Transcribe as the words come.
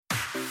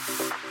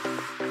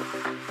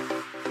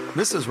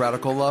This is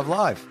Radical Love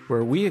Live,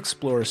 where we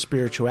explore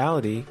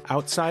spirituality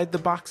outside the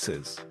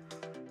boxes.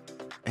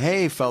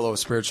 Hey, fellow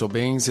spiritual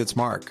beings, it's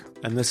Mark.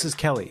 And this is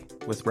Kelly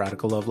with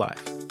Radical Love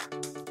Live.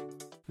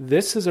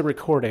 This is a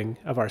recording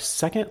of our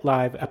second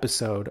live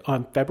episode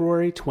on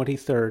February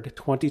 23rd,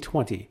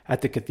 2020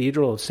 at the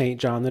Cathedral of St.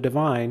 John the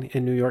Divine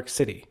in New York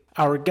City.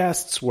 Our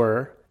guests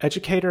were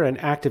educator and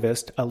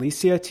activist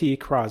Alicia T.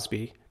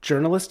 Crosby,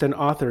 journalist and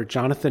author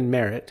Jonathan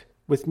Merritt,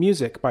 with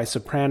music by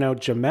soprano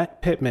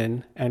Jamette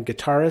Pittman and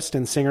guitarist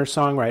and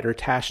singer-songwriter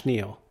Tash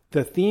Neal.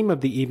 The theme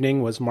of the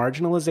evening was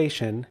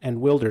marginalization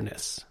and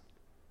wilderness.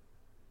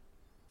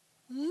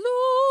 Lord,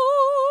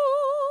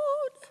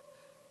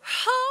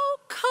 how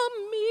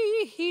come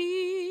me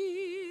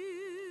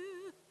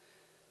here?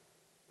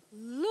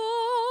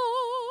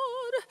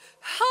 Lord,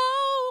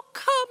 how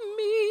come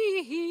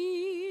me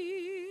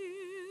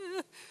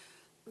here?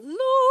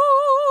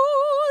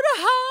 Lord,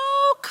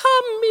 how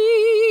come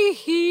me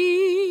here?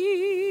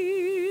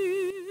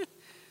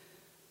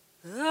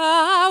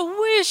 I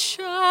wish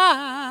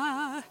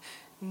I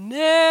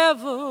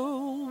never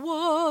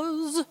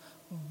was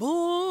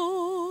born.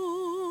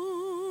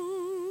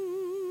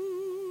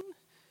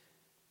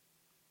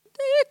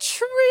 They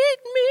treat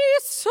me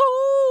so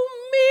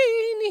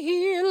mean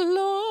here,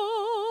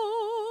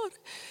 Lord.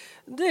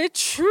 They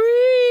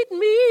treat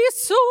me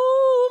so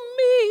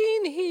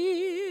mean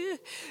here.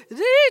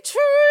 They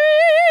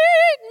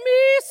treat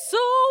me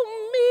so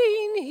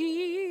mean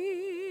here.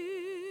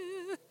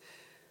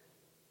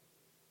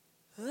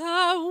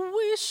 I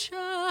wish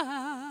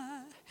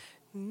I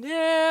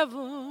never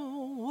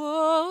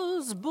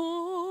was born.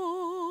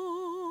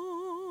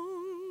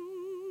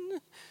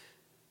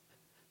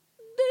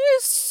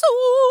 There's so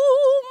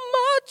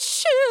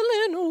much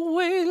chilling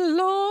away,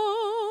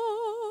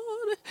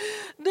 Lord.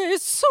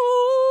 There's so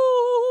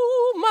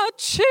much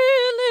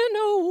chilling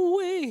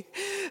away.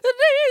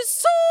 There's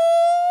so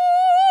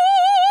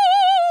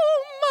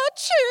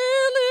much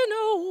chilling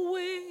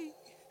away.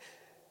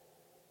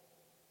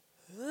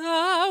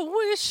 I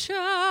wish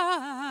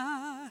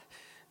I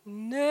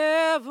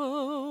never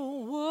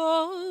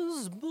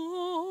was born.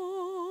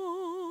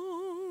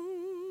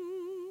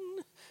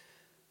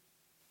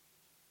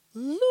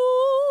 Lord,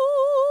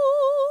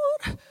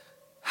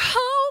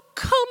 how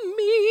come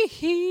me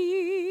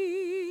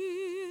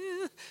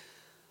here?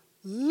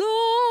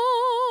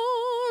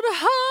 Lord,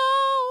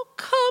 how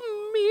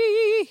come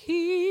me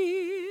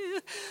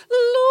here?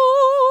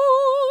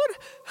 Lord,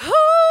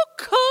 how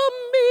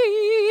come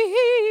me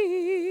here?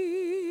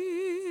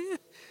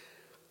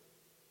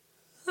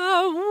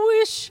 I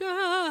wish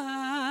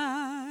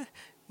I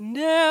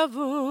never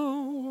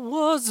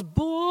was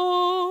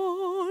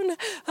born.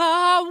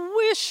 I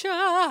wish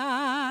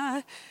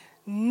I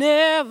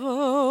never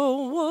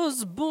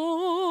was born.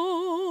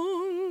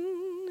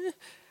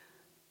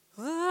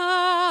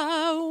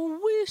 I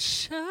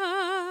wish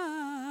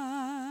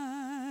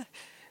I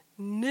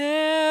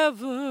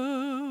never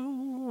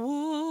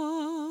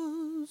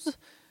was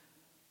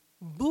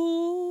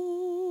born.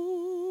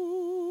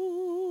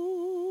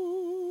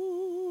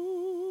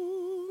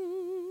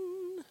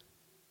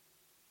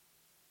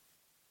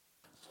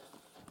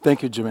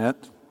 Thank you,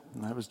 Jamette.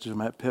 That was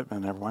Jamette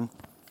Pittman, everyone.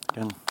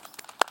 Again.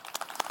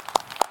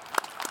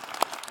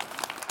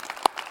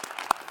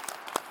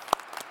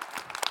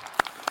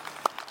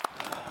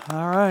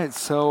 All right,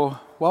 so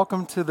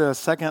welcome to the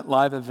second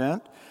live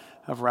event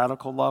of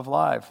Radical Love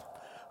Live.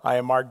 I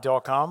am Mark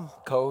Delcom,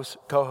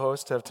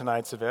 co-host of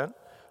tonight's event,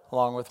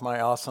 along with my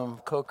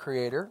awesome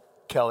co-creator,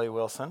 Kelly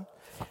Wilson.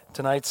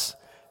 Tonight's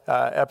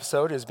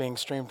episode is being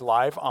streamed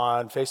live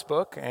on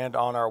Facebook and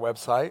on our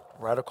website,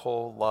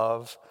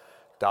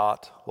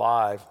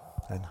 radicallove.live.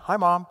 And hi,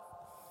 Mom.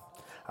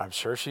 I'm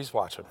sure she's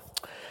watching.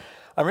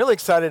 I'm really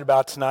excited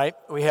about tonight.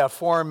 We have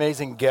four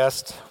amazing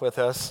guests with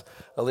us: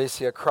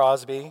 Alicia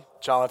Crosby,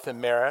 Jonathan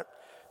Merritt,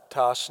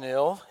 Tash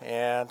Neal,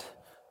 and,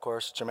 of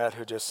course, Jamette,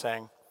 who just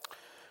sang.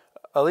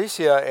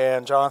 Alicia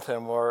and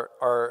Jonathan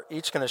are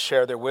each going to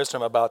share their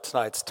wisdom about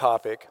tonight's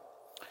topic,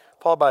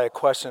 followed by a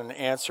question and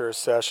answer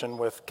session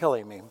with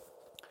Kelly and me.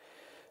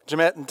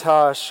 Jamette and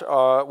Tash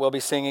will be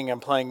singing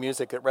and playing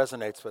music that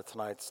resonates with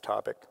tonight's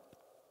topic.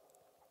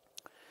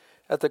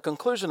 At the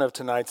conclusion of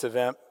tonight's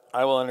event,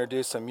 I will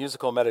introduce a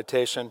musical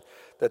meditation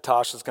that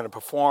Tash is going to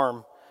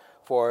perform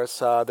for us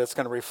that's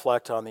going to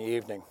reflect on the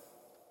evening.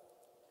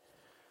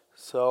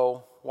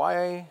 So,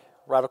 why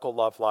Radical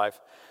Love Live?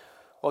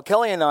 Well,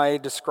 Kelly and I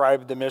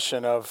described the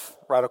mission of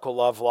Radical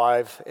Love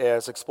Live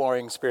as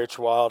exploring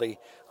spirituality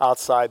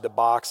outside the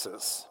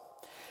boxes.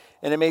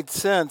 And it made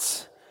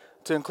sense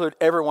to include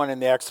everyone in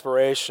the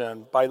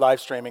exploration by live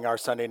streaming our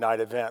Sunday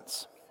night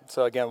events.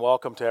 So again,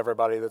 welcome to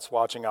everybody that's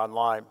watching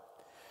online.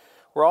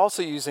 We're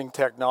also using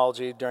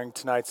technology during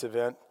tonight's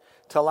event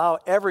to allow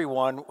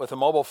everyone with a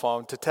mobile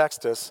phone to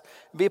text us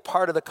and be a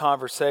part of the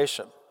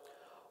conversation.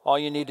 All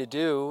you need to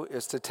do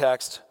is to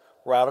text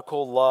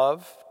Radical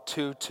Love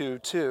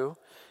 222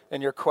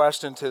 and your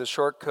question to the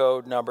short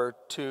code number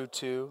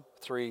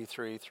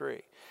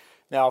 22333.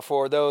 Now,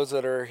 for those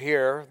that are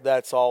here,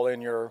 that's all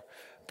in your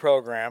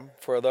program.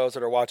 For those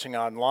that are watching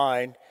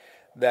online,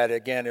 that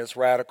again is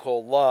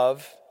Radical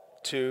Love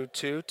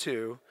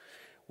 222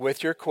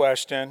 with your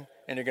question,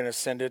 and you're going to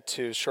send it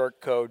to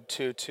short code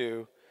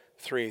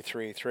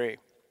 22333.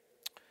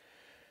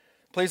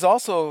 Please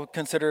also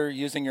consider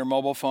using your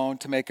mobile phone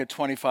to make a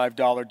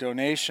 $25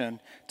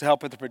 donation to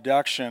help with the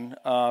production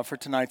for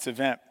tonight's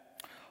event.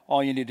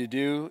 All you need to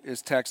do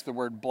is text the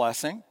word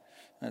blessing,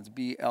 that's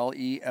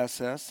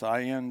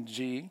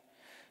BLESSING,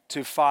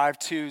 to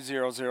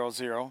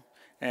 52000,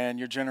 and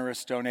your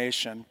generous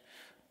donation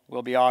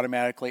will be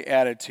automatically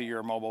added to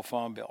your mobile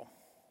phone bill.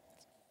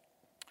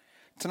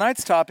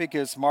 Tonight's topic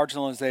is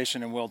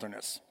marginalization and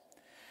wilderness.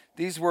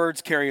 These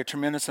words carry a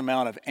tremendous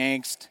amount of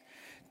angst,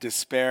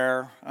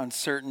 despair,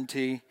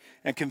 uncertainty,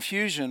 and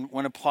confusion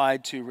when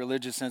applied to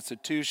religious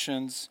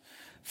institutions,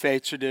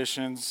 faith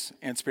traditions,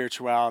 and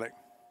spirituality.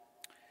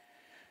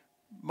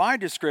 My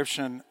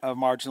description of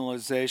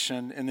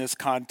marginalization in this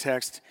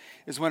context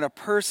is when a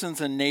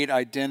person's innate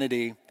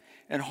identity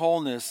and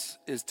wholeness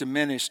is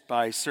diminished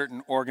by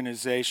certain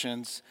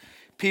organizations,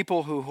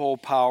 people who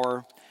hold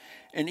power,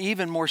 and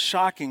even more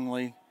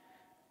shockingly,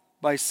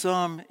 by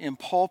some in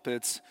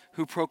pulpits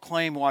who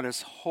proclaim what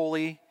is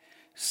holy,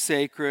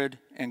 sacred,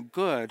 and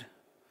good,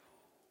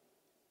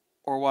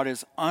 or what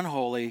is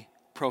unholy,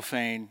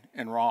 profane,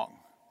 and wrong.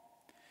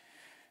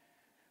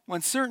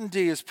 When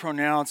certainty is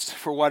pronounced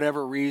for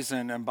whatever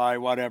reason and by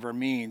whatever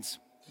means,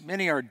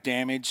 many are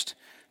damaged,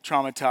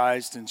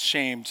 traumatized, and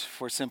shamed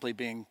for simply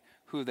being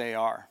who they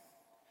are.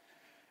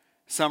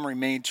 Some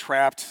remain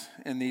trapped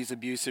in these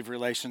abusive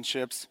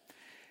relationships,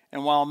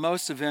 and while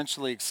most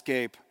eventually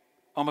escape,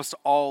 almost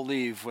all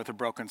leave with a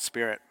broken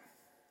spirit.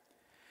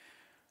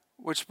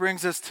 Which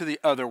brings us to the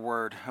other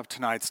word of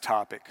tonight's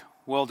topic,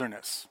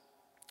 wilderness.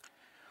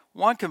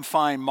 One can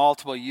find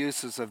multiple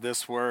uses of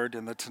this word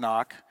in the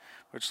Tanakh,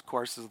 which of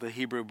course is the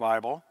Hebrew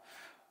Bible.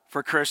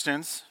 For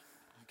Christians,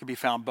 it can be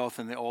found both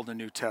in the Old and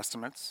New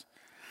Testaments.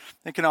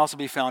 It can also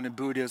be found in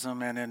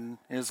Buddhism and in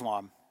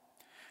Islam.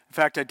 In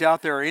fact, I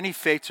doubt there are any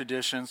faith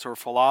traditions or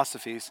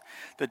philosophies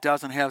that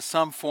doesn't have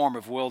some form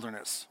of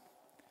wilderness.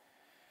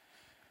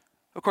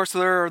 Of course,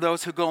 there are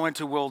those who go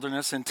into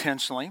wilderness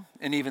intentionally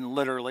and even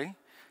literally,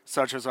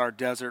 such as our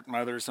desert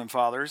mothers and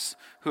fathers,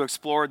 who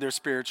explored their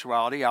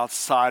spirituality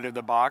outside of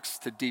the box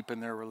to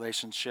deepen their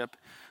relationship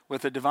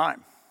with the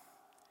divine.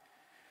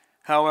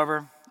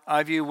 However,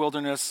 I view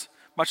wilderness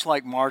much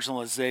like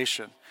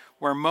marginalization,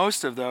 where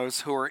most of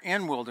those who are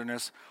in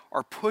wilderness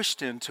are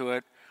pushed into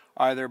it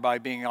either by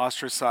being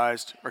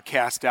ostracized or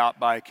cast out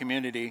by a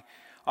community,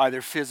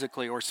 either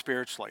physically or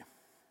spiritually.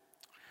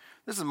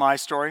 This is my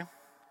story.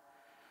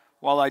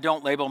 While I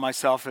don't label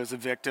myself as a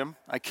victim,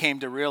 I came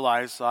to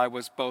realize I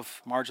was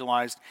both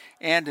marginalized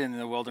and in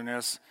the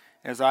wilderness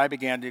as I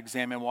began to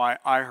examine why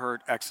I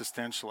hurt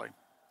existentially.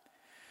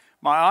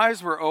 My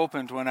eyes were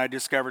opened when I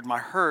discovered my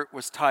hurt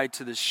was tied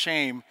to the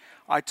shame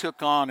I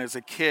took on as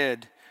a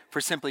kid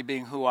for simply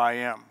being who I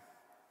am.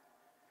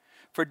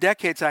 For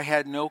decades, I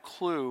had no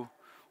clue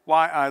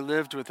why I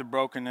lived with a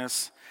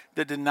brokenness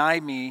that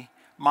denied me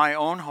my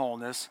own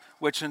wholeness,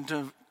 which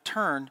in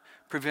turn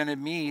prevented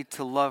me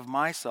to love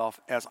myself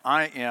as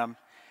I am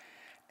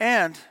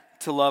and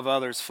to love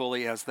others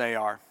fully as they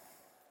are.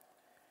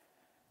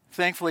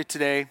 Thankfully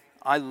today,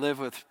 I live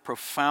with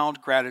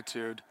profound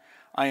gratitude.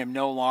 I am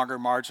no longer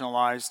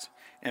marginalized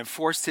and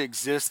forced to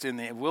exist in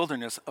the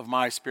wilderness of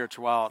my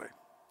spirituality.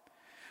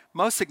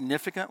 Most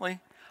significantly,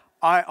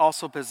 I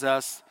also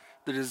possess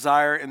the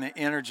desire and the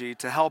energy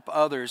to help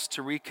others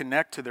to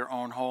reconnect to their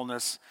own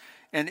wholeness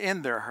and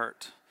end their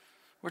hurt,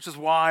 which is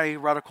why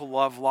Radical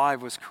Love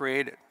Live was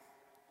created.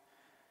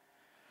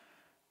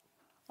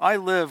 I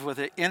live with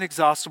an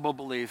inexhaustible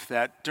belief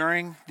that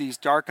during these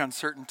dark,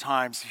 uncertain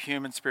times of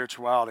human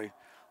spirituality,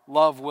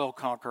 love will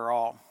conquer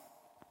all.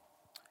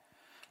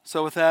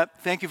 So with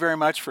that, thank you very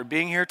much for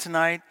being here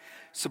tonight,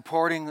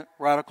 supporting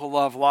Radical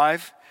Love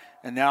Live,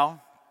 and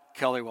now,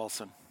 Kelly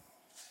Wilson.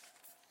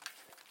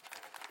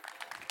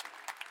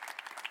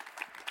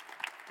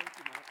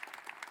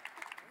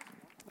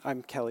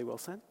 I'm Kelly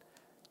Wilson,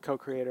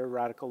 co-creator of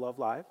Radical Love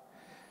Live.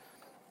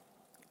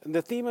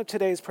 The theme of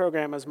today's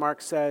program, as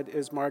Mark said,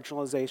 is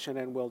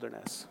marginalization and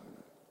wilderness.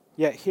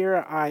 Yet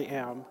here I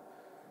am,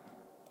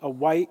 a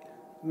white,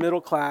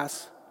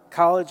 middle-class,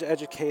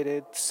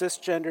 college-educated,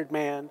 cisgendered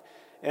man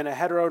in a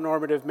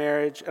heteronormative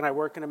marriage, and I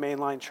work in a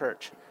mainline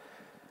church.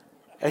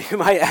 And you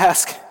might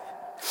ask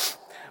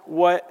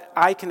what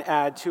I can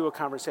add to a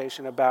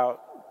conversation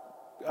about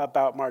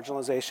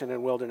marginalization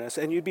and wilderness.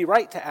 And you'd be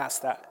right to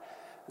ask that,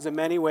 because in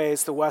many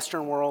ways, the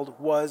Western world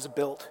was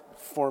built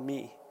for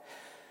me.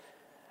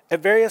 At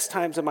various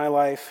times in my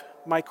life,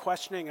 my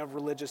questioning of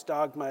religious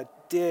dogma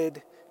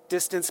did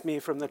distance me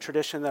from the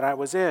tradition that I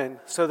was in,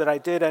 so that I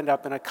did end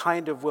up in a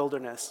kind of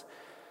wilderness.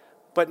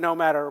 But no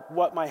matter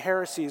what my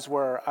heresies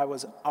were, I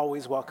was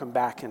always welcome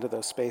back into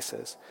those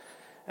spaces.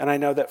 And I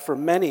know that for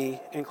many,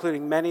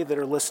 including many that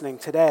are listening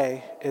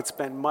today, it's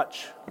been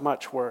much,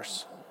 much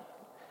worse.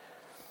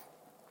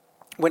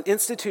 When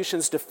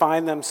institutions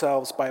define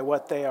themselves by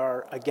what they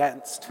are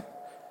against,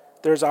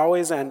 there's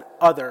always an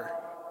other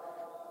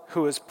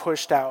who is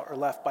pushed out or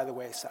left by the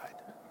wayside.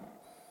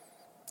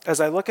 As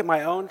I look at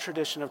my own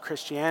tradition of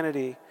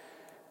Christianity,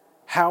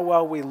 how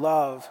well we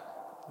love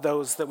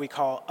those that we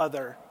call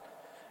other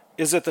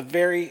is at the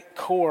very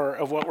core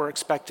of what we're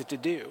expected to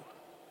do.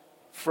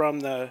 From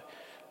the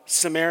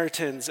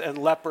Samaritans and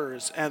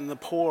lepers and the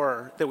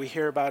poor that we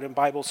hear about in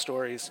Bible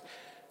stories,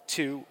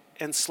 to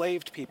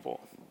enslaved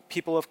people,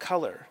 people of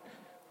color,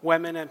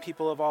 women and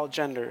people of all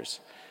genders,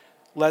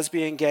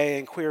 lesbian, gay,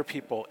 and queer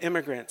people,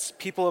 immigrants,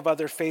 people of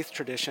other faith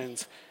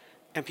traditions,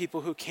 and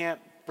people who can't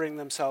bring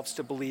themselves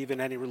to believe in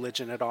any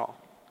religion at all.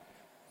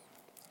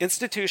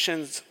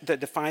 Institutions that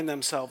define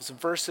themselves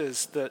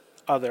versus the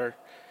other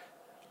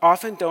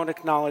often don't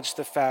acknowledge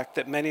the fact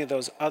that many of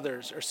those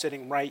others are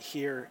sitting right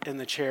here in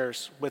the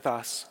chairs with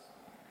us,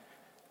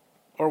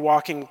 or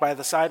walking by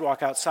the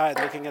sidewalk outside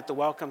looking at the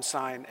welcome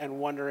sign and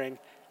wondering,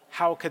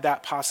 how could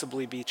that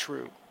possibly be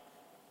true?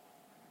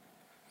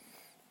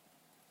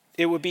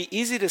 It would be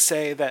easy to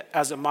say that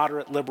as a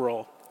moderate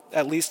liberal,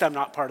 at least I'm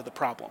not part of the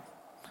problem.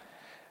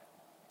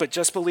 But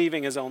just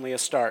believing is only a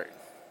start.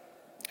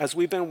 As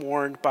we've been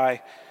warned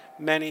by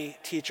many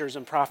teachers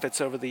and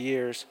prophets over the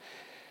years,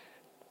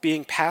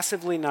 being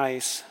passively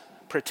nice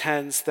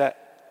pretends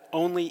that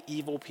only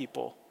evil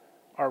people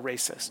are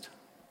racist,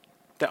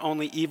 that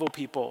only evil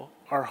people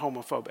are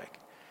homophobic,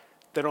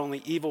 that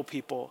only evil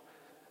people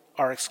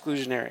are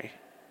exclusionary,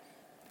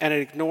 and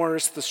it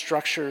ignores the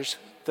structures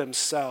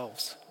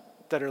themselves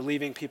that are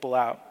leaving people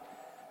out,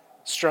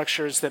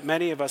 structures that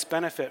many of us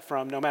benefit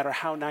from no matter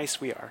how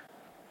nice we are.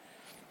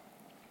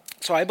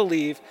 So I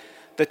believe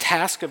the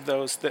task of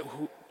those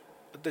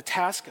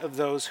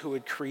who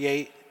would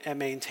create and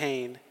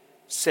maintain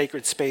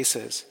sacred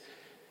spaces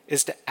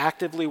is to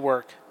actively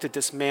work to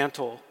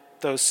dismantle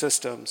those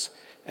systems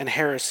and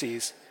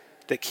heresies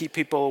that keep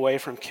people away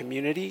from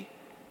community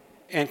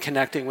and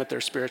connecting with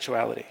their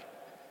spirituality.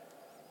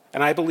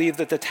 And I believe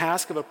that the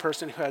task of a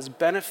person who has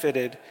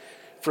benefited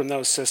from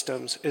those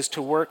systems is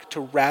to work to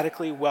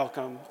radically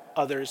welcome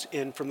others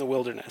in from the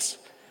wilderness.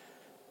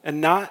 And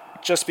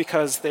not just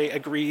because they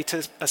agree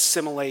to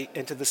assimilate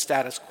into the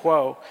status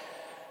quo,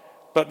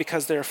 but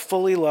because they're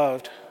fully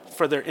loved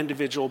for their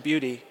individual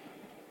beauty,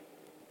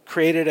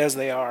 created as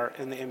they are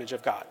in the image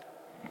of God.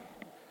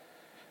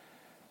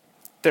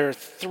 There are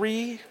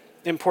three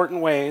important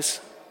ways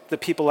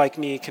that people like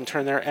me can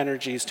turn their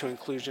energies to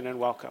inclusion and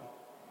welcome.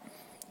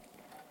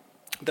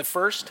 The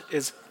first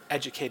is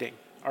educating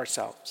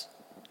ourselves.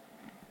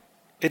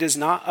 It is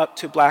not up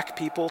to black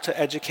people to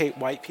educate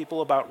white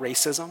people about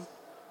racism.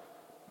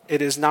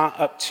 It is not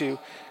up to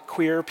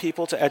queer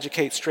people to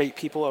educate straight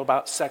people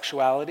about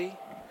sexuality.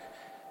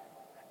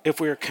 If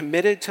we are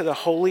committed to the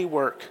holy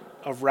work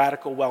of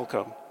radical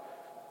welcome,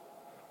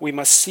 we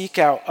must seek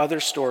out other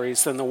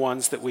stories than the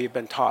ones that we've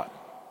been taught.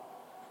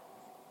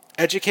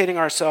 Educating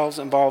ourselves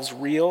involves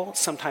real,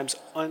 sometimes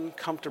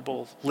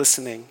uncomfortable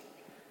listening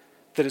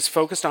that is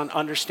focused on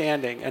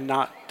understanding and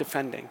not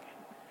defending.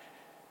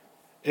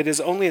 It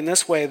is only in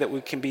this way that we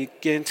can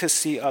begin to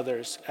see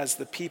others as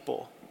the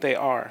people they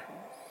are.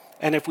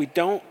 And if we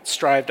don't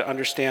strive to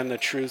understand the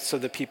truths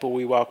of the people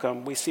we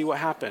welcome, we see what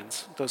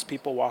happens. Those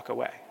people walk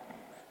away.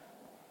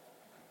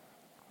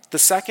 The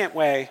second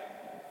way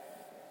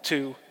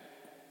to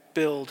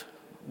build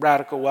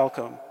radical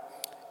welcome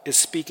is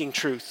speaking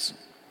truths.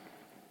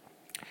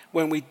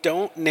 When we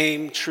don't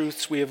name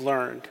truths we have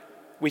learned,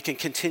 we can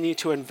continue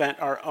to invent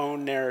our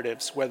own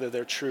narratives, whether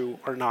they're true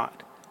or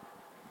not.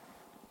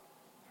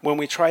 When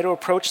we try to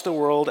approach the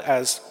world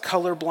as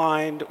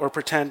colorblind or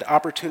pretend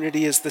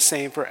opportunity is the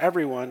same for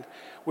everyone,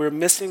 we're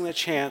missing the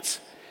chance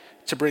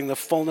to bring the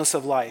fullness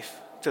of life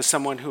to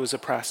someone who is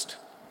oppressed.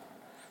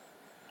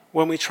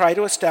 When we try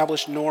to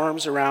establish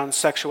norms around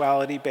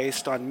sexuality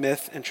based on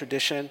myth and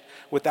tradition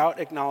without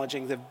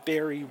acknowledging the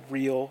very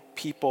real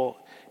people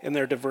in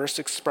their diverse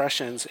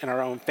expressions in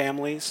our own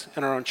families,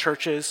 in our own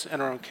churches, in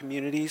our own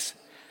communities,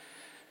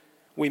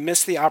 we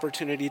miss the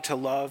opportunity to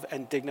love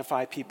and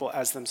dignify people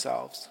as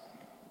themselves.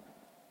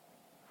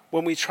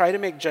 When we try to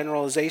make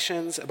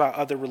generalizations about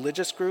other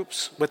religious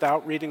groups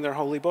without reading their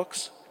holy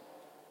books,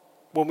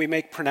 when we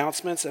make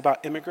pronouncements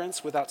about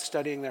immigrants without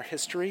studying their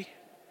history,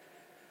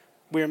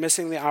 we are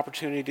missing the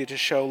opportunity to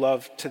show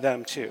love to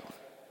them too.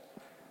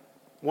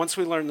 Once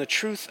we learn the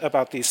truth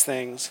about these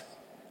things,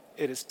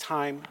 it is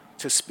time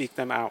to speak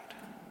them out.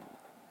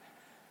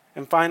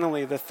 And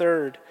finally, the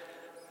third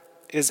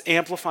is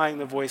amplifying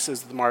the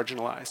voices of the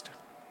marginalized.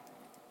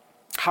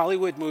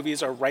 Hollywood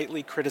movies are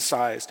rightly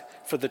criticized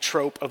for the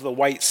trope of the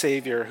white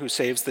savior who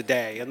saves the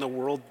day, and the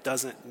world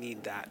doesn't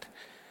need that.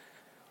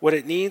 What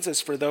it needs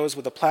is for those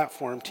with a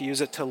platform to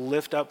use it to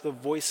lift up the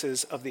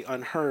voices of the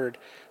unheard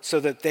so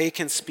that they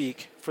can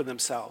speak for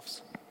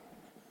themselves.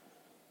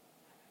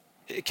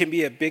 It can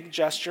be a big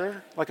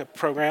gesture, like a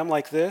program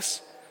like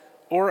this,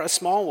 or a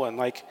small one,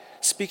 like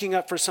speaking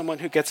up for someone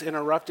who gets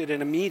interrupted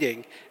in a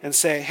meeting and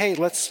say, hey,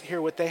 let's hear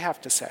what they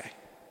have to say.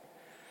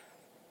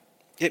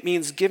 It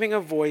means giving a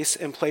voice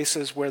in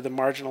places where the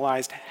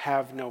marginalized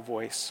have no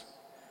voice.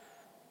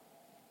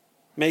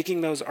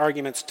 making those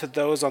arguments to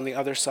those on the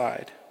other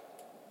side,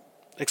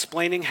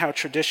 explaining how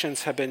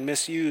traditions have been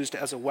misused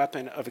as a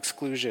weapon of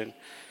exclusion,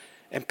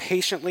 and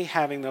patiently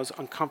having those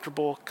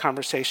uncomfortable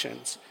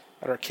conversations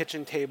at our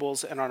kitchen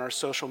tables and on our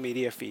social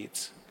media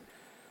feeds.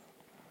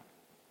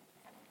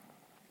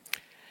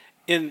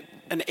 In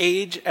an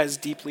age as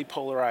deeply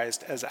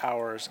polarized as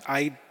ours,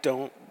 I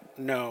don't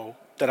know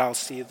that I'll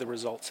see the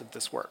results of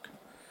this work.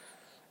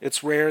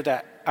 It's rare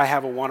that I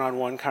have a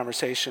one-on-one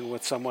conversation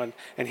with someone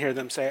and hear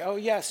them say, "Oh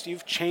yes,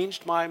 you've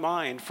changed my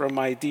mind from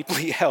my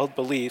deeply held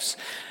beliefs,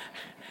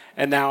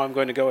 and now I'm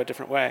going to go a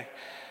different way."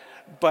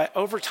 But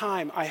over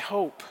time, I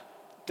hope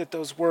that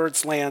those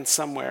words land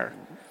somewhere.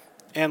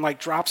 And like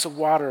drops of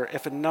water,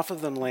 if enough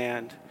of them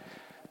land,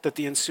 that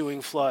the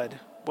ensuing flood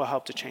will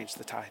help to change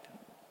the tide.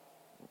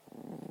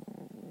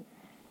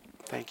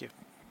 Thank you.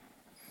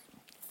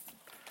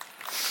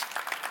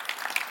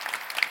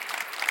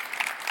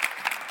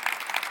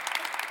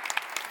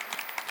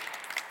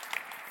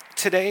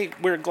 Today,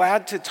 we're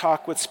glad to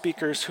talk with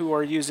speakers who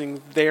are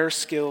using their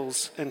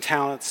skills and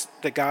talents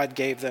that God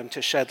gave them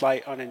to shed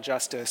light on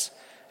injustice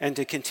and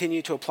to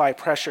continue to apply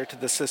pressure to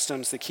the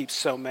systems that keep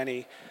so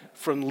many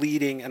from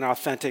leading an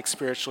authentic,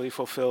 spiritually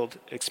fulfilled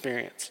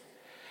experience.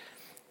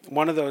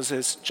 One of those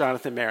is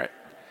Jonathan Merritt.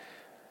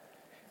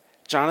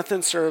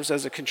 Jonathan serves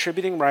as a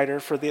contributing writer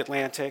for The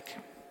Atlantic,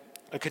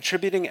 a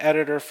contributing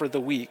editor for The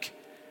Week,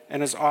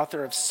 and is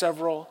author of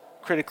several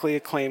critically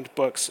acclaimed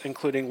books,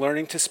 including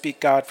Learning to Speak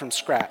God from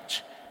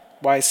Scratch,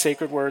 Why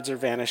Sacred Words Are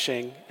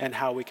Vanishing, and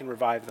How We Can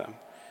Revive Them.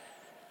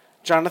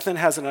 Jonathan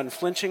has an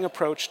unflinching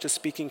approach to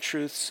speaking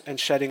truths and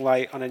shedding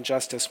light on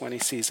injustice when he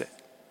sees it.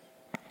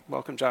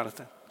 Welcome,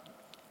 Jonathan.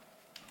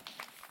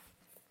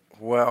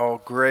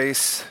 Well,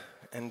 grace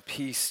and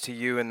peace to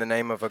you in the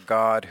name of a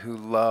God who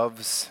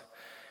loves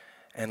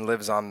and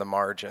lives on the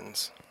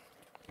margins.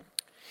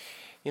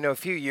 You know, a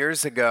few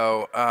years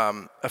ago,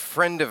 a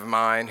friend of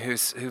mine who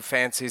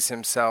fancies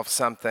himself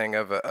something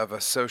of a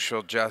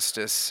social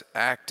justice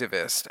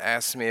activist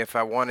asked me if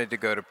I wanted to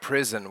go to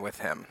prison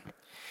with him.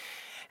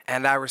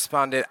 And I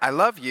responded, "I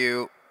love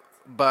you,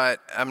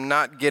 but I'm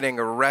not getting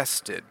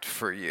arrested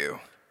for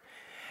you."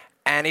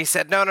 And he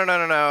said, no,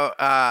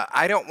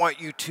 I don't want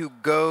you to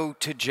go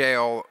to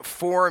jail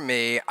for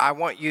me. I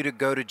want you to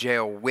go to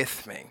jail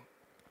with me.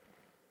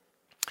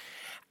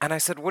 And I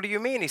said, "What do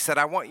you mean?" He said,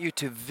 "I want you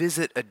to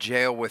visit a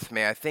jail with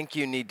me. I think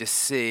you need to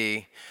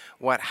see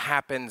what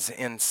happens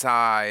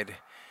inside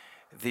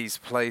these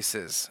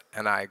places."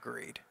 And I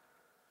agreed.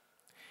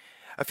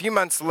 A few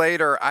months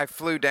later, I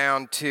flew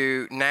down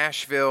to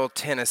Nashville,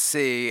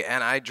 Tennessee,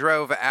 and I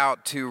drove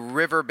out to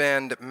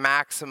Riverbend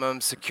Maximum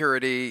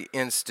Security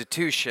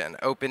Institution,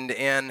 opened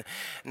in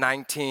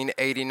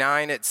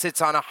 1989. It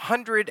sits on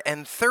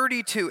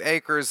 132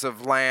 acres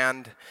of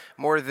land,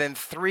 more than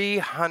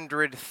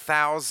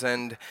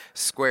 300,000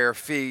 square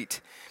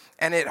feet,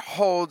 and it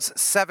holds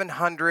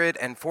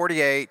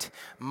 748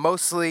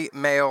 mostly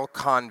male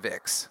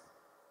convicts.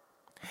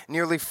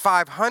 Nearly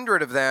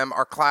 500 of them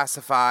are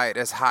classified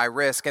as high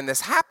risk, and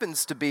this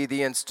happens to be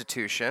the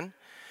institution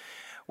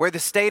where the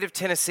state of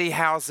Tennessee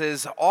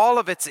houses all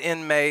of its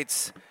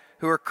inmates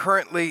who are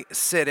currently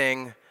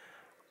sitting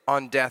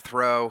on death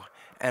row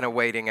and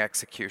awaiting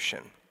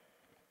execution.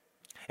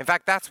 In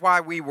fact, that's why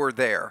we were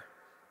there.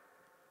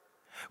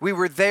 We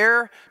were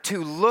there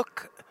to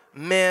look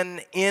men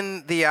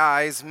in the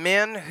eyes,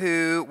 men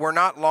who were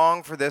not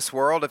long for this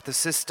world if the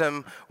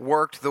system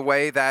worked the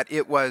way that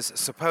it was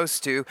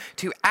supposed to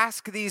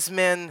ask these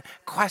men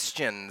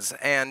questions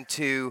and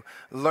to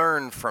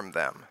learn from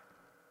them.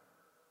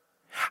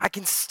 I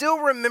can still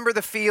remember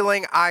the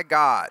feeling I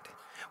got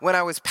when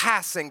I was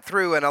passing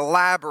through an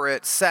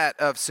elaborate set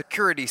of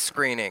security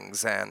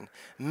screenings and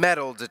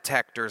metal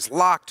detectors,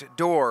 locked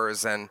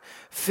doors, and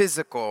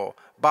physical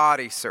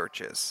body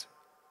searches.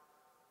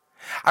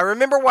 I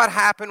remember what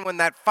happened when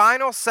that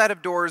final set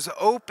of doors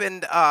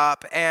opened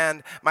up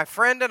and my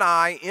friend and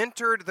I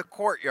entered the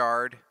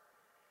courtyard,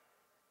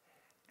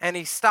 and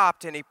he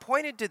stopped and he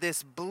pointed to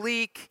this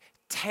bleak,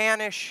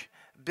 tannish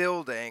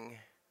building,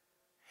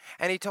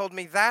 and he told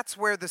me that's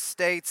where the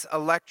state's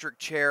electric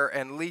chair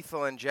and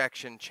lethal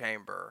injection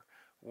chamber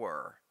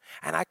were.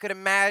 And I could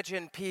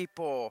imagine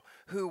people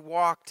who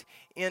walked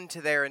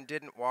into there and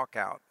didn't walk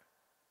out.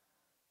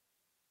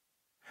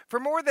 For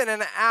more than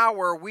an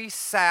hour, we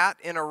sat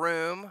in a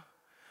room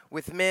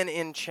with men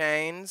in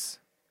chains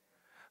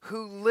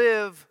who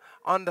live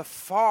on the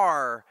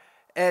far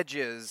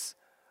edges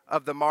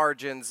of the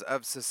margins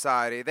of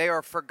society. They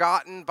are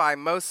forgotten by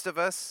most of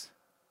us.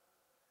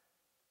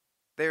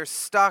 They're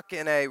stuck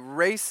in a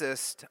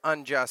racist,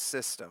 unjust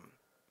system.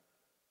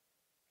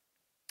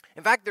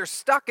 In fact, they're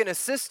stuck in a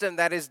system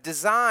that is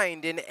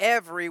designed in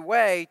every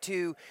way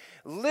to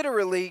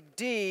literally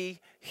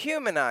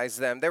dehumanize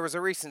them. There was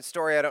a recent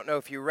story, I don't know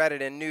if you read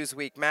it, in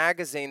Newsweek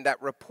magazine that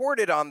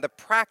reported on the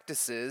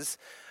practices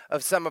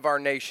of some of our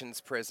nation's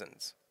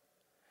prisons.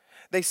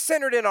 They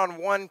centered in on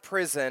one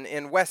prison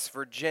in West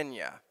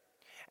Virginia.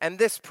 And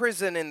this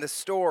prison in the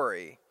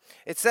story,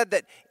 it said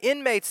that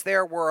inmates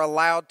there were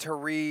allowed to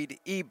read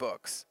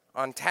ebooks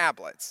on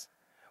tablets,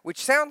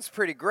 which sounds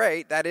pretty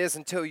great. That is,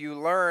 until you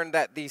learn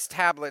that these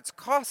tablets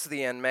cost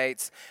the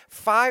inmates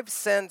 5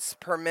 cents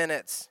per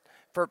minute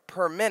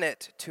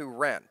to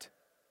rent.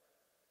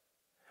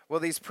 Well,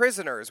 these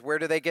prisoners, where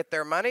do they get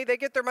their money? They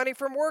get their money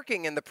from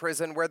working in the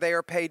prison, where they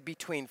are paid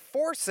between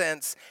 4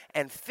 cents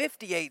and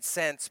 58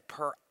 cents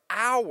per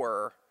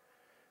hour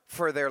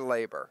for their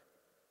labor.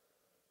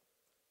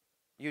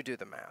 You do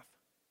the math.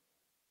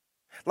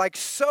 Like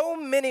so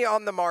many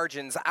on the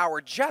margins,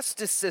 our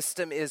justice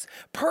system is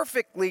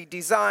perfectly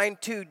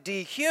designed to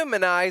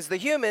dehumanize the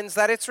humans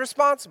that it's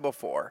responsible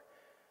for.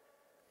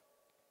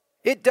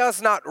 It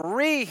does not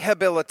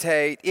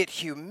rehabilitate, it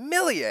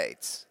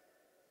humiliates.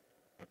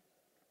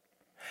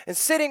 And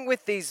sitting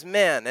with these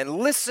men and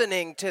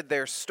listening to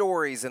their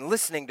stories and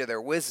listening to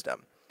their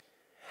wisdom,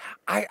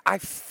 I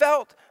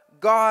felt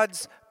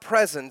God's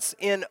presence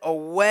in a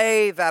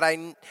way that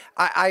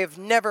I have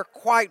never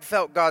quite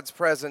felt God's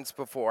presence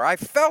before. I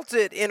felt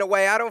it in a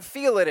way I don't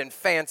feel it in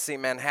fancy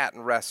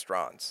Manhattan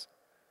restaurants,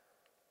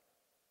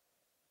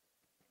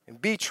 in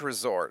beach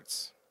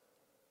resorts,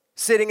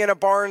 sitting in a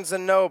Barnes &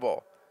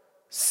 Noble,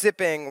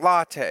 sipping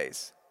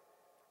lattes.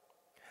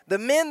 The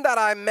men that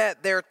I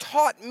met there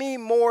taught me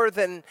more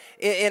than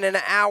in an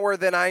hour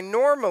than I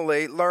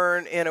normally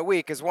learn in a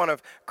week. As one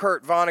of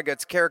Kurt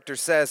Vonnegut's characters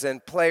says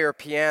in Player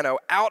Piano,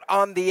 out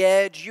on the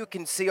edge, you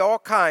can see all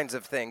kinds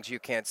of things you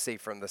can't see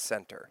from the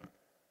center.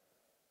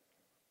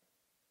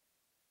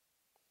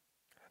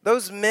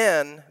 Those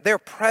men, their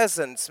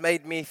presence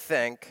made me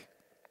think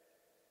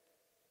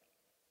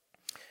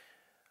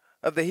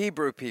of the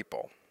Hebrew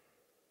people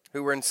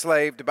who were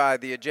enslaved by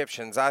the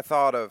Egyptians. I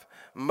thought of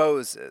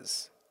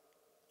Moses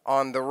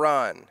on the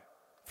run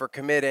for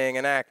committing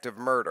an act of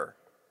murder.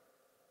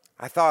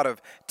 I thought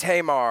of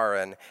Tamar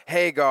and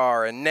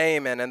Hagar and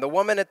Naaman and the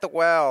woman at the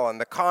well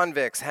and the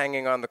convicts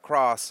hanging on the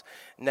cross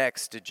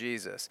next to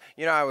Jesus.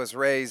 You know, I was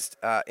raised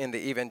in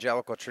the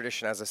evangelical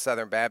tradition as a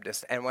Southern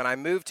Baptist, and when I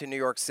moved to New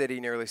York City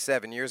nearly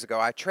 7 years ago,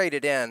 I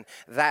traded in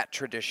that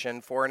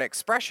tradition for an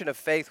expression of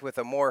faith with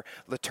a more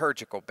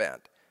liturgical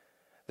bent.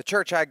 The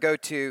church I go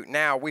to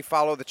now, we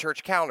follow the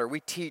church calendar.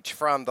 We teach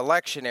from the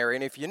lectionary.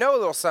 And if you know a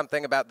little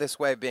something about this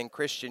way of being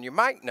Christian, you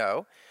might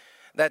know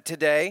that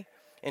today,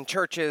 in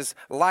churches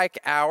like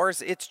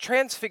ours, it's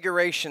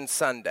Transfiguration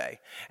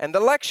Sunday. And the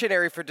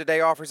lectionary for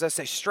today offers us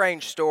a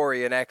strange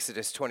story in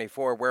Exodus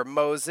 24, where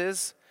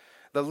Moses,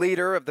 the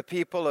leader of the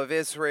people of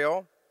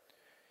Israel,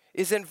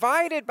 is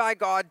invited by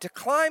God to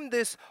climb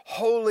this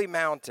holy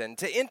mountain,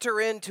 to enter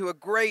into a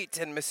great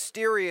and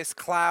mysterious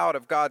cloud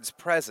of God's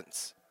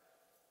presence.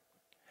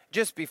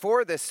 Just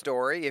before this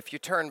story, if you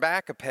turn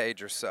back a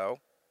page or so,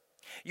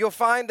 you'll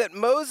find that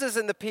Moses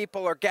and the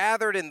people are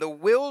gathered in the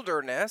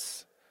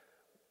wilderness,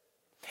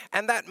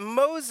 and that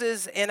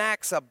Moses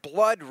enacts a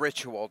blood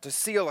ritual to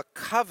seal a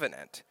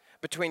covenant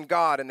between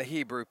God and the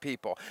Hebrew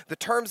people. The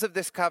terms of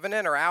this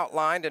covenant are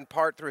outlined in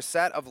part through a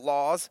set of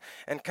laws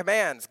and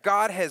commands.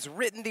 God has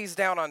written these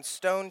down on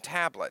stone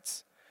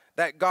tablets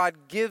that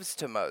God gives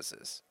to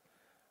Moses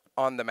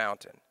on the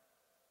mountain.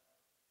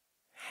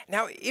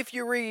 Now, if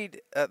you read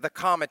the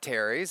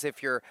commentaries,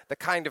 if you're the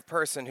kind of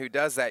person who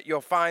does that,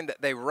 you'll find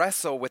that they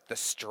wrestle with the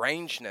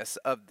strangeness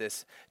of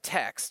this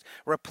text,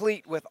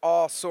 replete with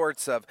all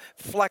sorts of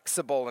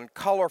flexible and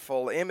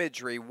colorful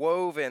imagery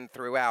woven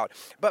throughout.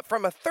 But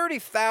from a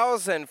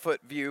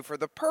 30,000-foot view, for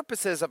the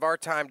purposes of our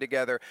time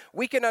together,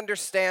 we can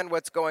understand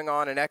what's going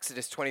on in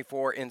Exodus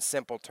 24 in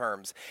simple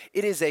terms.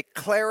 It is a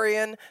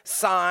clarion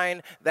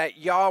sign that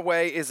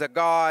Yahweh is a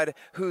God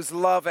whose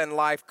love and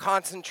life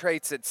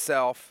concentrates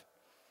itself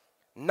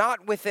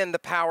not within the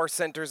power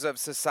centers of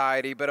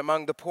society, but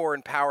among the poor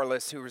and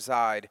powerless who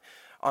reside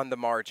on the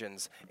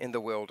margins in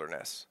the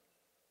wilderness.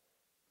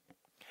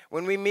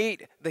 When we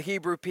meet the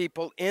Hebrew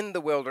people in the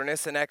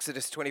wilderness in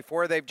Exodus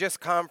 24, they've just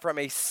come from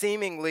a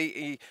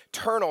seemingly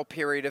eternal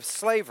period of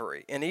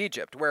slavery in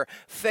Egypt, where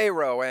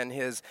Pharaoh and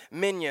his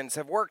minions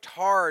have worked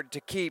hard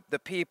to keep the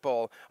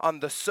people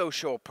on the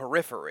social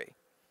periphery.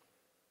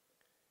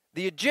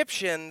 The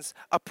Egyptians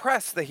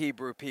oppress the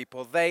Hebrew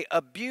people. They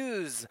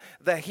abuse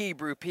the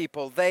Hebrew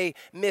people. They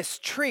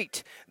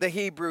mistreat the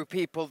Hebrew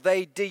people.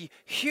 They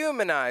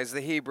dehumanize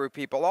the Hebrew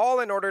people, all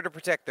in order to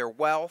protect their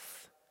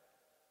wealth,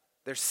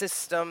 their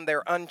system,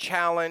 their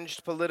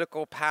unchallenged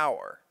political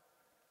power.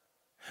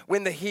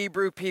 When the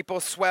Hebrew people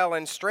swell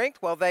in strength,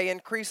 well, they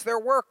increase their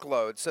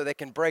workload so they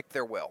can break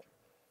their will.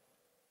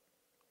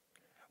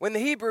 When the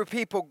Hebrew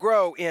people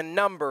grow in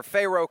number,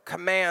 Pharaoh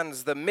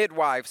commands the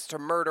midwives to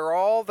murder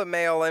all the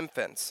male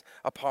infants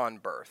upon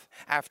birth.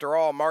 After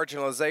all,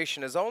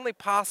 marginalization is only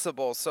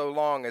possible so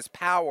long as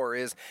power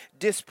is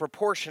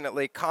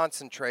disproportionately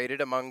concentrated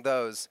among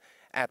those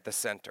at the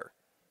center.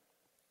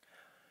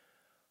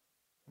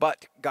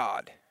 But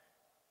God.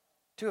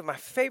 Two of my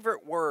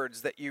favorite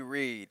words that you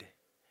read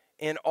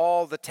in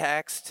all the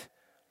text,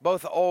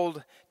 both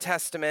Old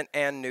Testament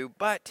and New.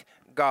 But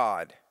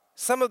God.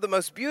 Some of the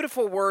most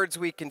beautiful words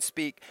we can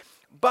speak.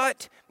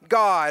 But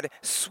God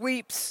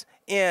sweeps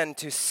in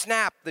to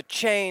snap the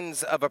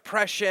chains of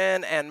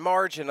oppression and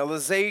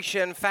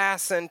marginalization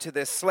fastened to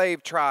this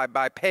slave tribe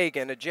by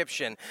pagan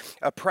Egyptian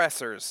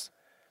oppressors.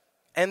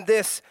 And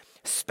this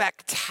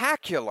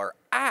spectacular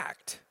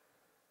act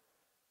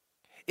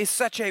is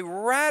such a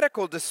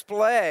radical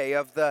display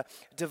of the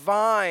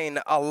divine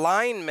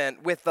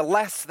alignment with the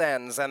less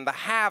thans and the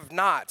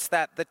have-nots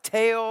that the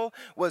tale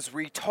was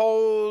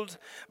retold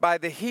by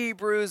the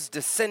Hebrews'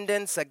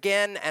 descendants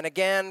again and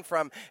again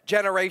from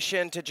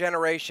generation to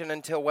generation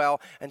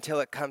until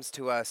it comes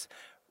to us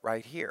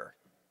right here.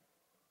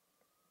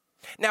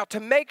 Now, to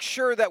make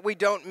sure that we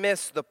don't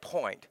miss the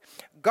point,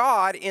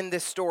 God in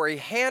this story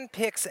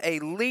handpicks a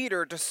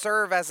leader to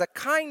serve as a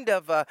kind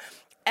of a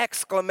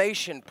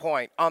exclamation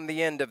point on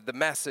the end of the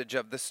message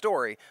of the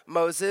story.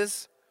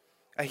 Moses,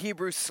 a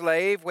Hebrew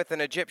slave with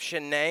an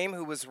Egyptian name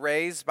who was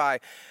raised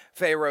by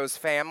Pharaoh's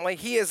family.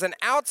 He is an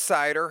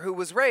outsider who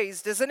was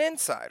raised as an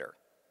insider.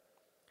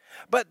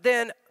 But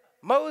then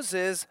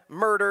Moses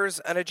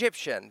murders an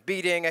Egyptian,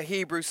 beating a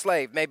Hebrew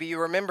slave. Maybe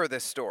you remember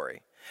this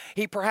story.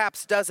 He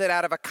perhaps does it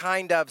out of a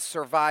kind of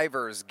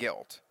survivor's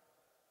guilt.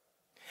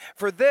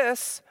 For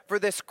this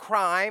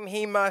crime,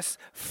 he must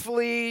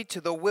flee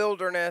to the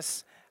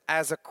wilderness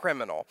as a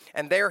criminal.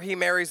 And there he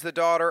marries the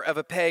daughter of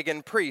a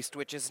pagan priest,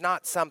 which is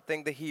not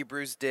something the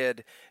Hebrews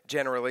did,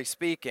 generally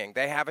speaking.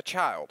 They have a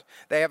child.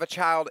 They have a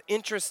child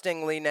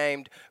interestingly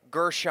named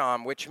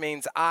Gershom, which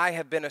means I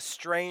have been a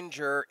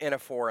stranger in a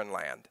foreign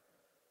land.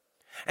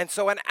 And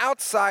so an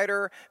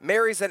outsider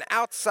marries an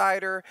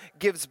outsider,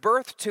 gives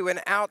birth to an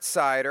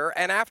outsider,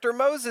 and after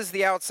Moses,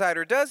 the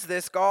outsider, does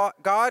this,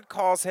 God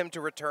calls him to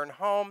return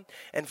home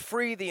and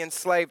free the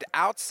enslaved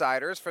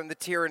outsiders from the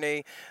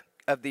tyranny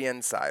of the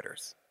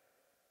insiders.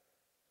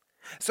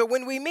 So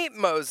when we meet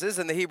Moses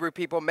and the Hebrew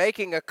people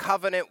making a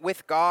covenant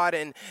with God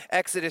in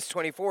Exodus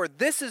 24,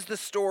 this is the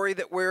story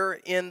that we're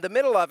in the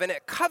middle of. And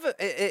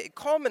it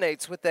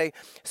culminates with a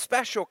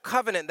special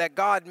covenant that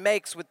God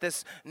makes with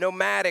this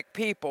nomadic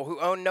people who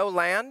own no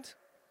land,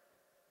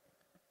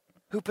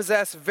 who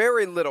possess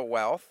very little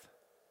wealth,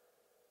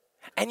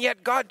 and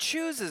yet God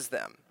chooses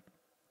them.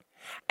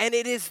 And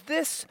it is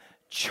this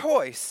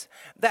choice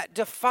that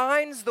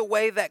defines the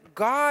way that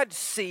God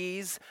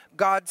sees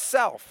God's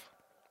self.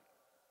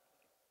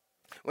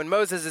 When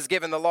Moses is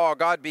given the law,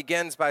 God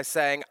begins by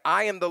saying,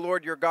 I am the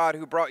Lord your God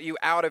who brought you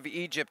out of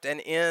Egypt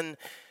and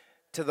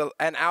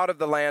out of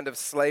the land of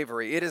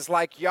slavery. It is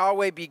like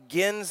Yahweh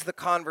begins the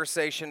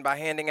conversation by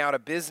handing out a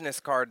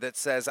business card that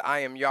says, I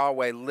am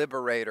Yahweh,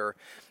 liberator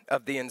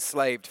of the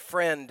enslaved,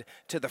 friend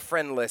to the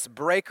friendless,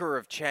 breaker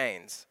of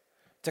chains.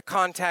 To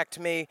contact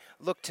me,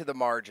 look to the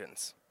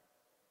margins.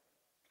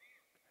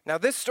 Now,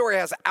 this story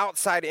has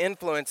outside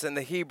influence in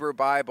the Hebrew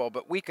Bible,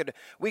 but we could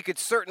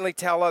certainly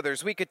tell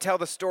others. We could tell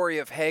the story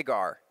of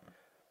Hagar,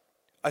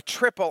 a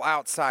triple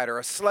outsider,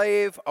 a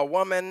slave, a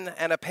woman,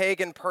 and a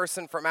pagan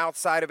person from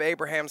outside of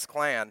Abraham's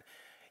clan.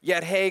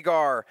 Yet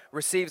Hagar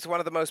receives one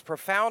of the most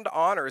profound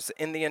honors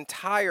in the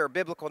entire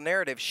biblical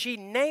narrative. She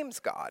names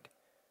God.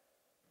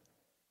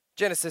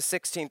 Genesis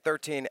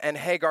 16:13, and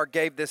Hagar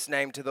gave this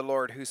name to the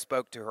Lord who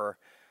spoke to her,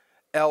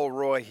 El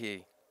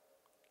Roi.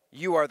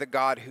 You are the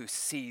God who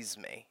sees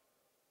me.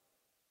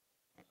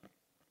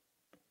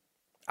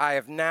 I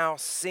have now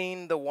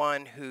seen the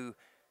one who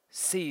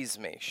sees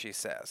me, she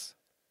says.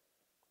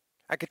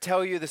 I could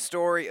tell you the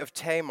story of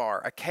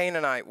Tamar, a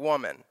Canaanite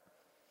woman,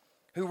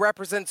 who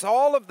represents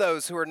all of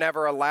those who are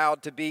never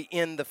allowed to be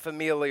in the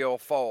familial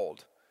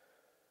fold.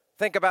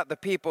 Think about the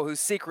people who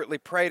secretly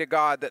pray to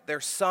God that their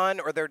son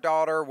or their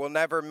daughter will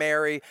never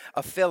marry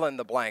a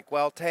fill-in-the-blank.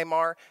 Well,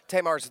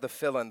 Tamar's the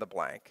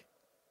fill-in-the-blank.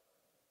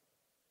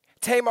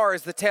 Tamar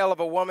is the tale of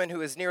a woman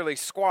who is nearly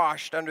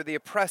squashed under the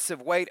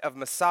oppressive weight of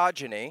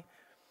misogyny,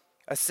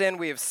 a sin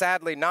we have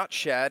sadly not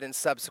shed in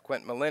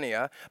subsequent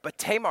millennia, but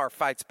Tamar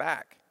fights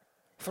back,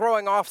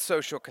 throwing off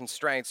social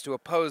constraints to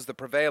oppose the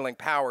prevailing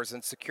powers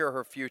and secure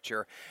her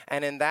future.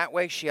 And in that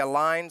way, she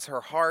aligns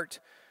her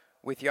heart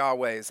with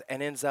Yahweh's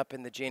and ends up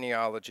in the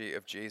genealogy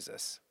of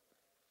Jesus.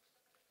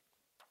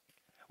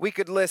 We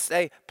could list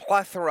a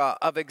plethora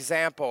of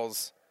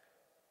examples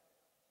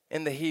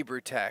in the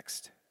Hebrew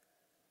text.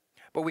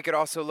 But we could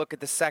also look at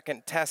the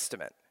Second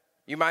Testament.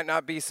 You might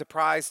not be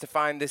surprised to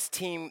find this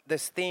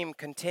theme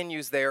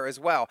continues there as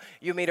well.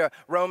 You meet a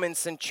Roman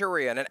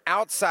centurion, an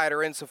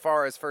outsider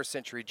insofar as first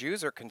century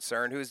Jews are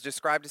concerned, who is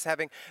described as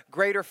having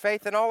greater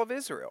faith than all of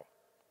Israel.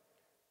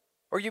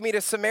 Or you meet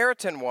a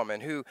Samaritan woman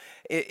who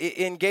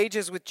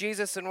engages with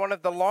Jesus in one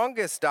of the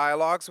longest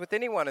dialogues with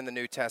anyone in the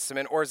New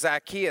Testament. Or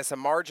Zacchaeus, a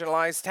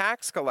marginalized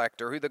tax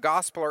collector, who the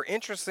Gospeler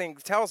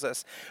interestingly tells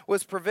us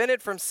was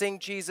prevented from seeing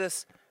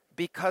Jesus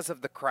because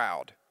of the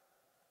crowd.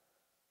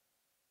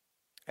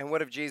 And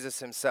what of Jesus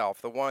himself,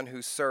 the one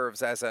who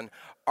serves as an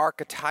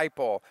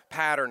archetypal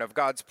pattern of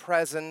God's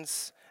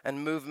presence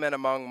and movement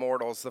among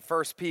mortals? The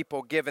first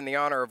people given the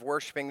honor of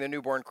worshiping the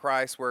newborn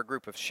Christ were a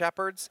group of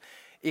shepherds,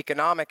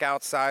 economic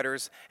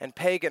outsiders, and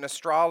pagan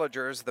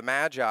astrologers, the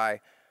Magi,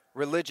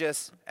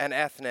 religious and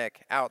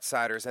ethnic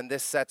outsiders. And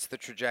this sets the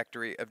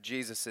trajectory of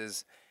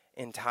Jesus'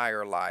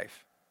 entire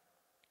life.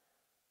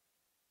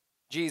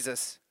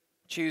 Jesus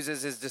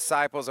chooses his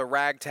disciples, a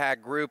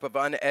ragtag group of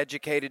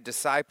uneducated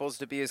disciples,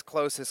 to be his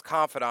closest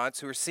confidants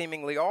who are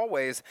seemingly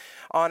always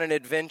on an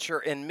adventure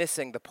in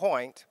missing the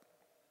point.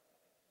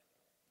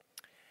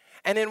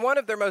 And in one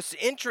of their most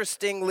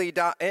interesting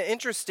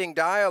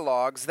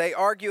dialogues, they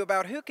argue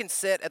about who can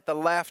sit at the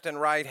left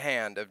and right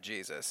hand of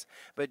Jesus.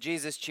 But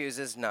Jesus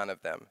chooses none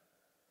of them.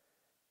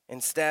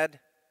 Instead,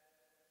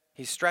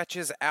 he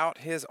stretches out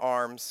his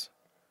arms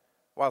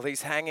while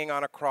he's hanging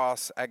on a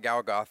cross at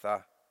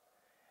Golgotha,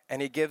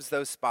 and he gives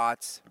those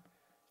spots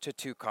to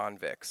two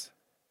convicts.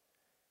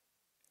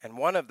 And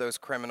one of those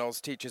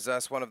criminals teaches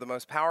us one of the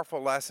most powerful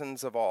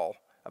lessons of all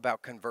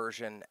about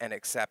conversion and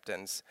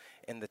acceptance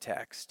in the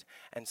text.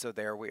 And so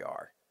there we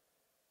are.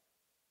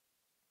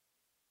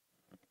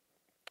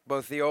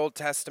 Both the Old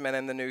Testament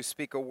and the New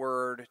speak a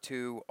word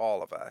to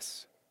all of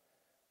us.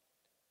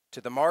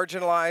 To the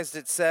marginalized,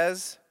 it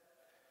says,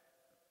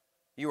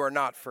 "You are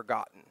not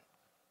forgotten."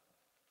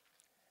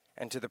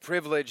 And to the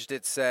privileged,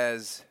 it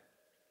says,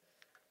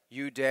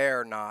 "You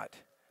dare not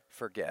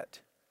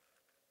forget."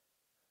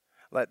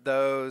 Let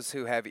those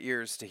who have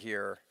ears to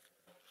hear,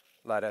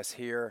 let us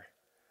hear.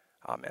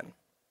 Amen.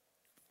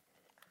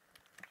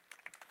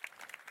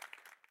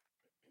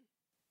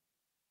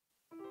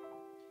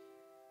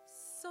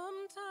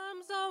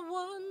 Sometimes I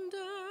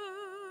wonder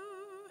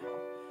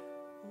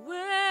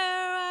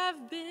where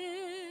I've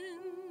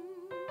been,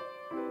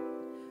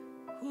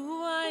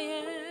 who I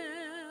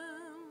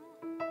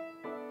am.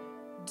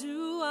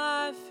 Do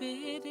I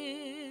fit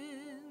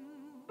in?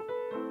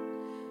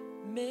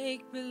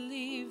 Make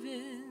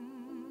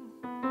believing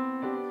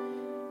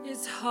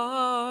is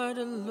hard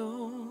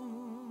alone.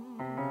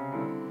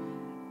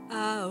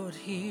 Out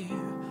here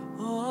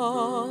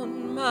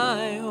on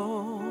my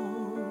own,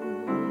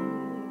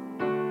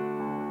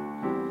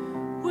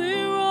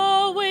 we're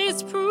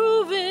always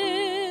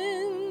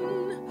proving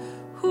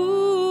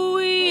who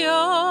we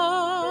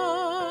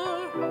are,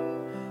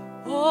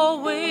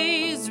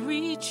 always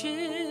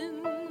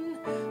reaching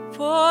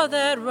for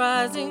that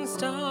rising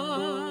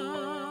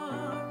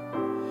star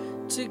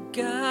to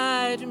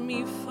guide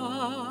me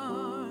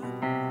far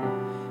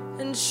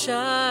and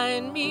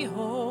shine me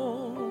home.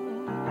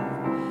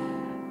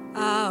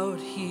 Out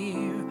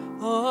here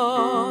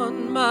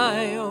on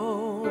my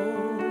own,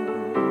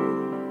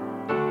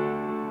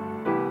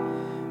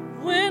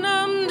 when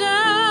I'm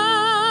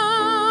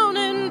down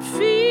and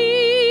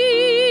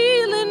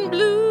feeling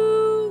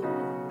blue,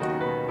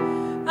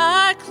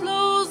 I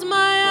close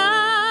my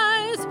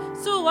eyes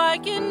so I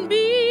can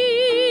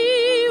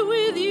be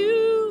with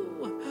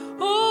you.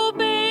 Oh,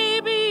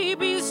 baby,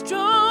 be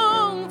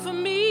strong for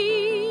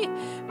me.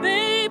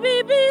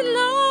 Baby,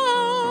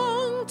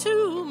 belong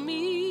to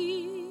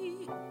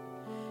me.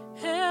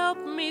 Help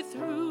me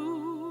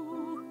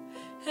through,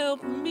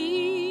 help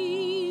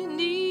me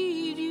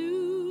need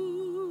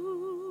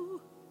you,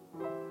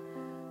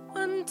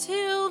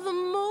 until the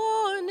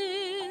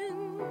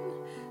morning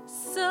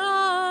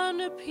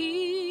sun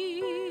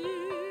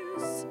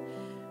appears,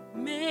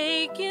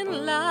 making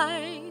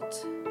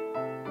light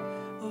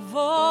of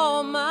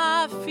all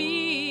my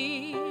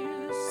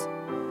fears.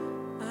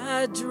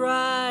 I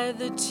dry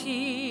the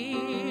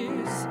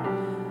tears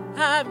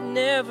I've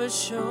never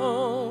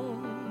shown.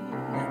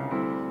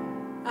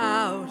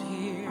 Out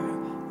here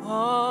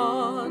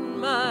on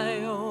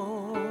my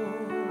own.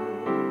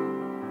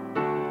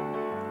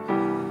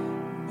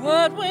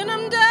 But when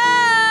I'm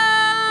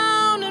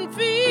down and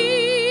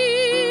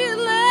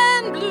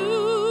feeling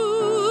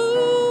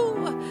blue,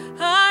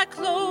 I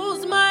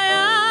close my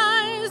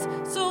eyes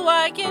so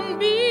I can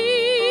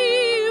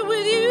be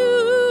with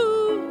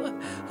you.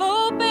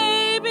 Oh,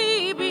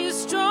 baby, be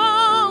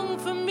strong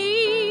for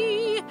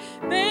me.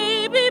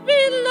 Baby,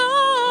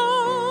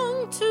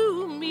 belong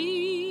to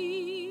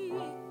me.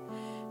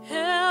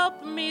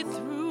 Help me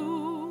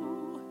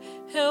through,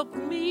 help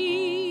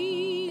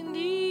me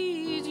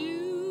need you.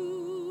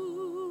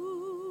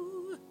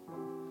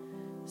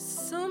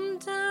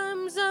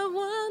 Sometimes I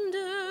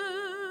wonder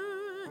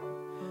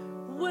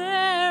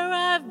where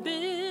I've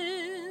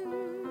been,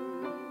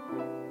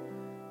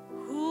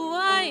 who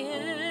I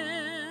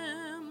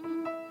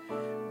am.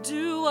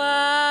 Do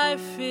I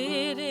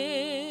fit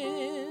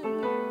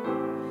in?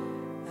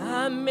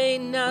 I may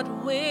not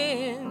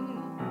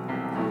win,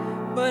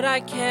 but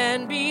I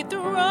can be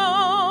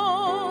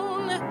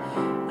thrown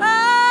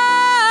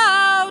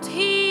out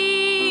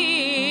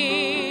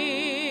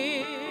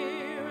here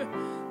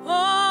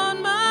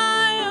on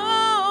my own.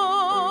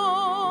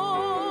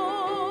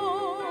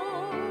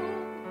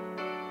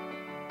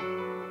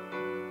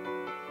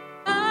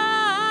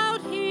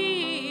 Out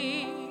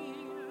here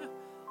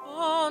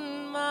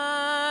on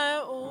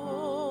my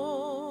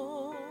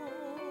own.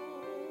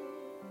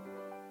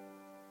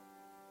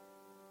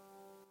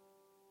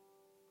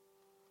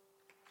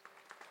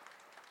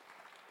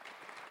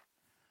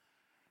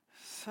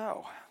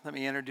 So, let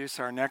me introduce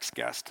our next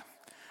guest,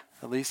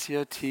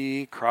 Alicia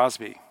T.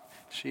 Crosby.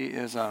 She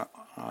is a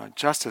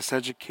justice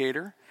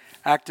educator,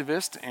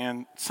 activist,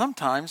 and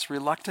sometimes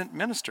reluctant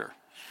minister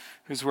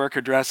whose work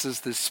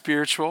addresses the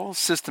spiritual,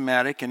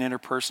 systematic, and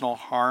interpersonal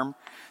harm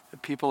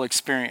that people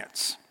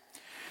experience.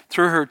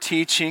 Through her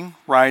teaching,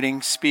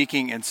 writing,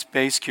 speaking, and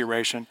space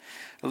curation,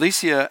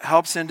 Alicia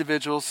helps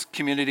individuals,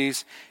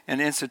 communities, and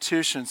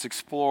institutions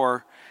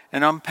explore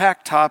and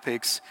unpack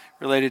topics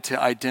related to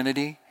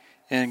identity,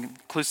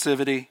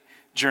 inclusivity,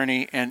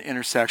 journey, and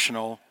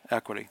intersectional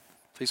equity.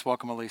 Please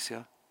welcome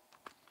Alicia.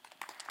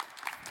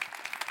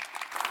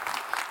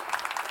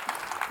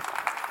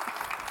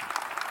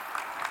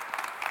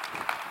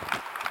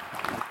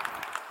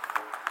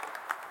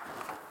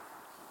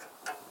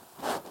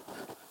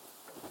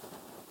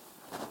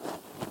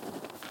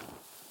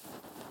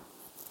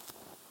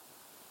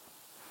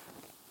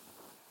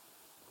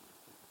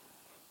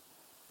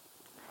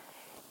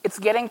 It's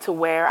getting to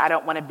where I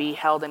don't want to be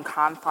held in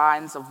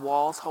confines of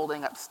walls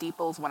holding up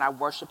steeples when I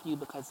worship you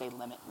because they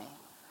limit me.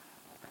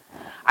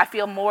 I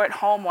feel more at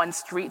home on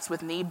streets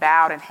with knee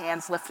bowed and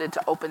hands lifted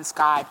to open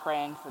sky,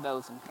 praying for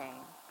those in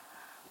pain.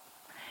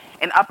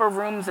 In upper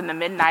rooms in the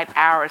midnight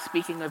hour,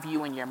 speaking of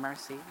you and your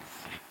mercies.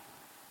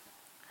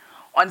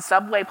 On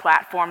subway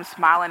platforms,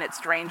 smiling at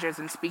strangers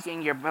and speaking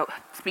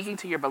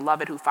to your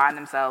beloved who find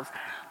themselves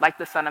like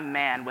the Son of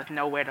Man with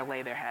nowhere to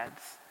lay their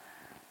heads.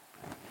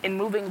 In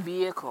moving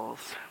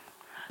vehicles,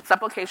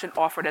 supplication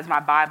offered as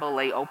my Bible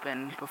lay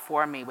open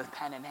before me with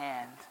pen in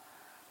hand.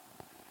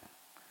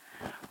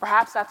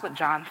 Perhaps that's what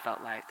John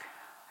felt like.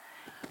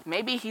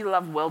 Maybe he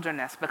loved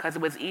wilderness because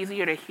it was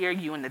easier to hear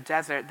you in the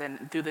desert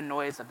than through the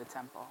noise of the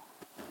temple.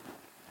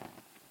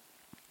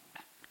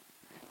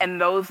 And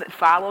those that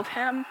followed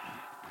him,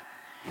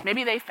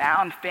 maybe they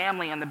found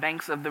family on the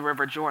banks of the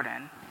River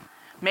Jordan.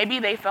 Maybe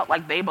they felt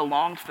like they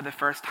belonged for the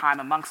first time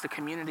amongst a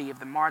community of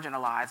the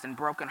marginalized and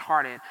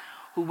brokenhearted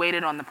who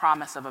waited on the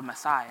promise of a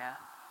Messiah.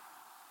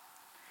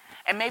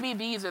 And maybe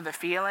these are the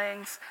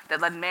feelings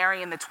that led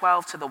Mary and the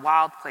 12 to the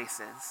wild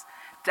places.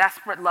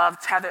 Desperate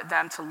love tethered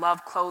them to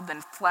love clothed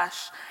in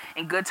flesh,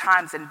 in good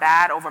times and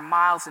bad, over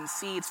miles and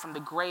seas from the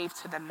grave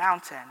to the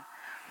mountain.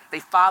 They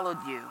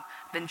followed you,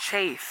 then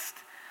chased.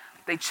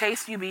 They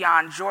chased you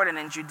beyond Jordan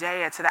and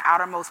Judea to the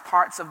outermost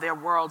parts of their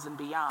worlds and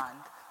beyond.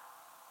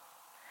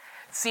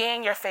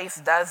 Seeing your face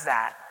does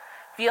that.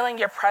 Feeling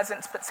your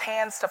presence puts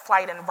hands to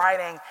flight in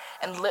writing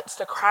and lips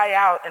to cry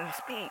out in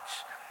speech.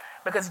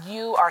 Because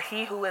you are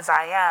he who is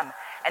I am,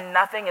 and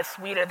nothing is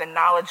sweeter than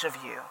knowledge of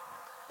you.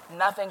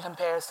 Nothing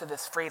compares to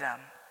this freedom.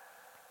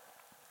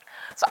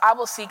 So I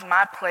will seek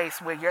my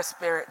place where your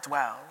spirit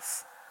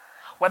dwells,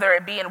 whether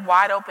it be in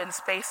wide open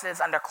spaces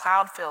under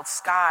cloud-filled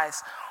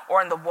skies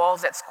or in the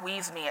walls that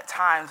squeeze me at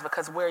times,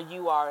 because where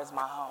you are is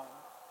my home.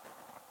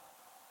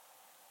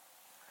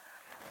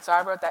 So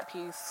I wrote that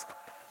piece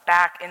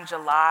back in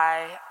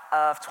July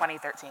of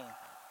 2013.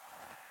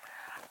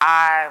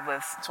 I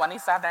was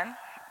 27,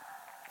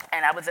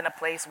 and I was in a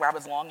place where I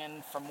was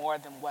longing for more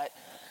than what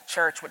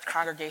church, what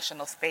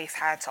congregational space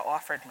had to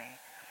offer me.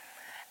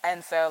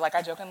 And so,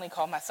 I jokingly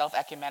call myself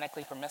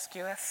ecumenically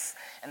promiscuous,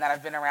 and that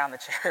I've been around the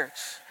church.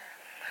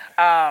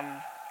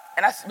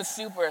 And I was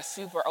super,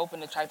 super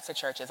open to types of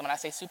churches. And when I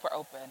say super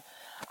open,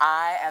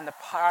 I am the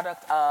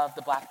product of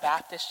the Black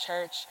Baptist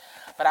Church,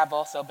 but I've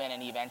also been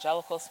in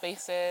evangelical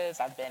spaces.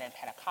 I've been in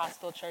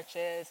Pentecostal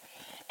churches,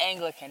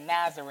 Anglican,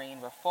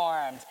 Nazarene,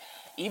 Reformed,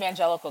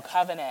 Evangelical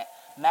Covenant,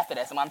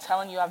 Methodist. And when I'm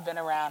telling you I've been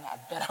around,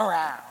 I've been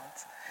around.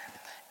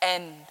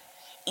 And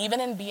even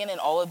in being in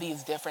all of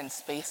these different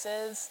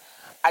spaces,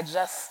 I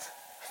just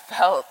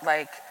felt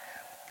like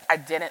I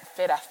didn't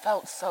fit. I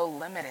felt so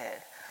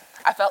limited.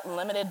 I felt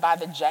limited by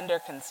the gender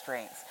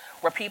constraints,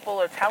 where people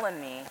are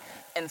telling me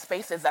in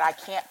spaces that I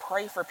can't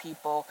pray for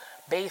people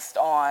based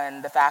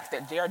on the fact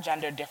that their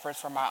gender differs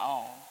from my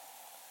own.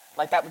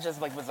 That was just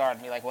bizarre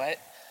to me. What?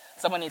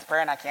 Someone needs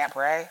prayer and I can't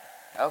pray?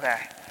 Okay.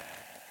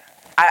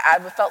 I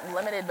felt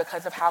limited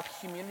because of how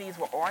communities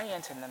were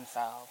orienting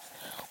themselves,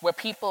 where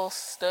people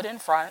stood in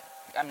front,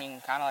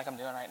 kind of like I'm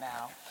doing right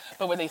now,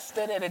 but where they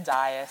stood at a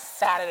dais,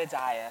 sat at a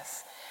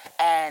dais,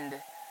 and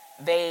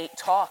they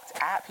talked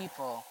at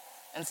people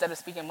instead of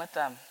speaking with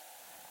them.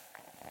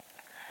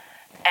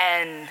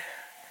 And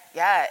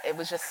yeah, it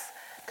was just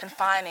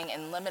confining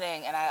and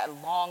limiting, and I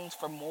longed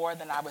for more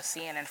than I was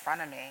seeing in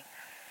front of me.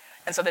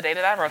 And so the day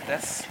that I wrote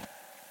this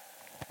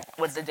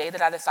was the day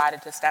that I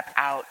decided to step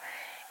out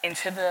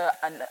into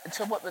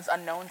what was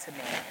unknown to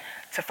me,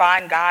 to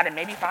find God and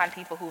maybe find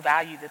people who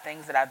value the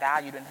things that I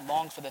valued and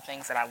longed for the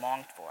things that I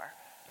longed for.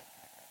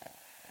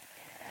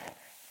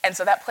 And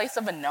so that place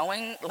of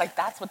unknowing,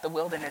 that's what the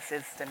wilderness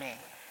is to me.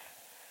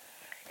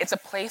 It's a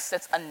place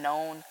that's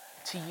unknown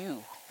to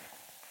you.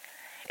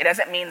 It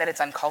doesn't mean that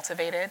it's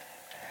uncultivated.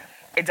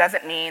 It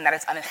doesn't mean that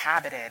it's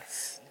uninhabited.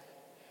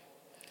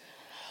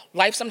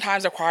 Life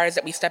sometimes requires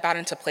that we step out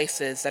into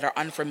places that are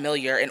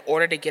unfamiliar in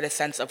order to get a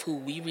sense of who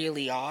we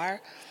really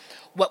are,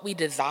 what we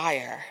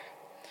desire,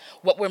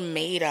 what we're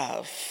made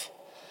of.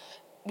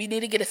 We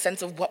need to get a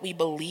sense of what we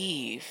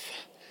believe,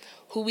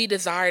 who we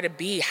desire to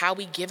be, how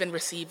we give and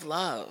receive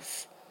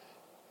love.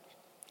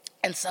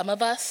 And some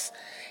of us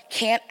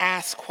can't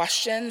ask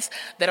questions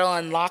that'll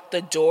unlock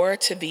the door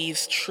to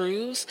these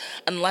truths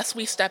unless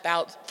we step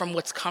out from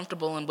what's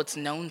comfortable and what's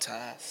known to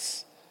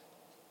us.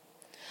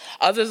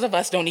 Others of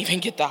us don't even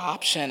get the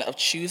option of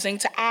choosing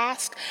to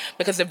ask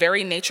because the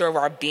very nature of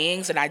our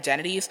beings and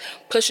identities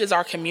pushes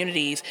our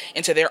communities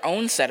into their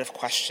own set of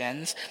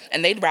questions,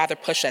 and they'd rather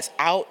push us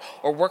out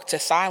or work to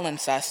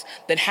silence us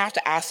than have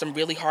to ask some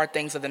really hard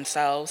things of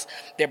themselves,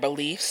 their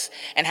beliefs,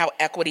 and how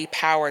equity,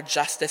 power,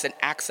 justice, and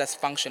access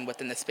function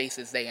within the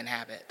spaces they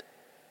inhabit.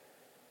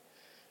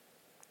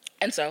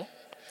 And so,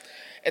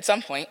 at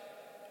some point,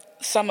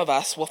 some of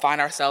us will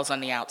find ourselves on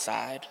the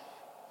outside.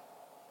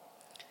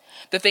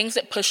 The things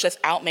that push us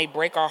out may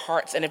break our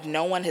hearts, and if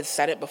no one has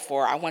said it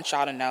before, I want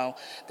y'all to know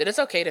that it's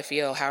okay to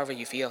feel however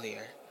you feel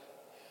here.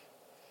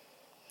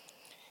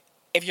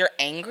 If you're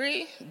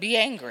angry, be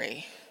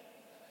angry.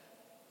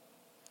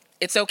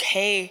 It's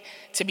okay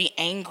to be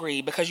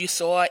angry because you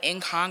saw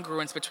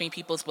incongruence between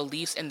people's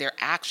beliefs and their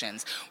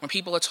actions. When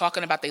people are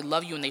talking about they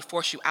love you and they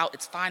force you out,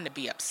 it's fine to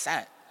be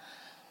upset.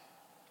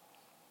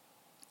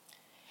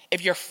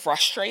 If you're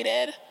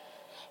frustrated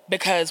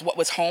because what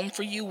was home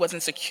for you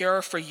wasn't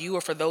secure for you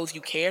or for those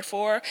you cared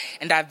for,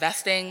 and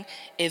divesting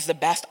is the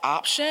best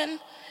option,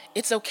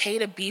 it's okay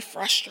to be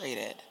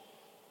frustrated.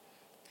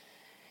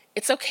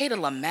 It's okay to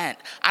lament.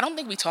 I don't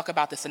think we talk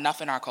about this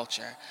enough in our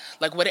culture.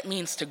 Like what it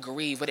means to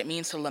grieve, what it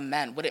means to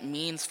lament, what it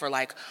means for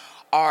like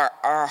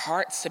our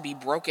hearts to be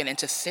broken and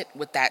to sit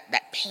with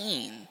that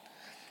pain.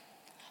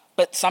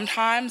 But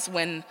sometimes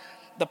when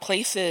the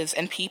places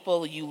and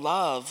people you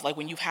love, like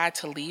when you've had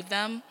to leave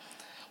them,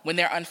 when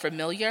they're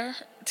unfamiliar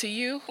to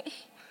you,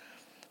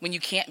 when you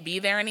can't be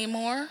there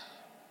anymore,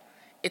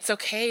 it's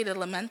okay to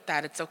lament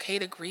that. It's okay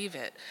to grieve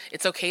it.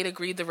 It's okay to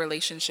grieve the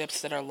relationships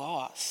that are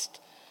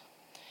lost.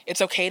 It's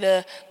okay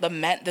to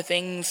lament the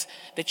things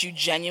that you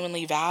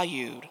genuinely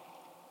valued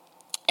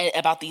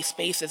about these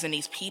spaces and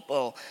these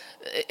people.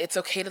 It's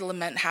okay to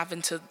lament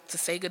having to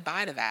say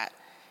goodbye to that,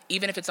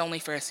 even if it's only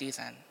for a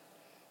season.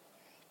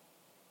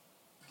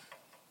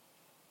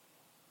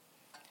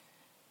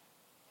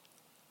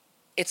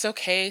 It's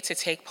okay to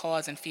take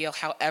pause and feel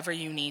however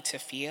you need to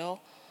feel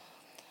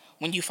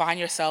when you find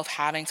yourself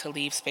having to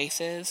leave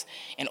spaces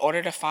in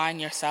order to find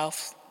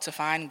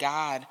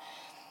God,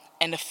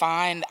 and to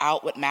find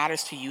out what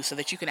matters to you so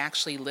that you can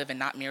actually live and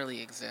not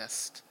merely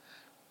exist.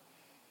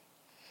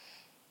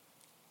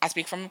 I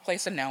speak from a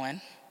place of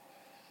knowing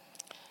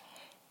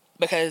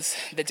because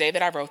the day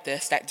that I wrote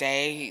this, that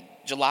day,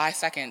 July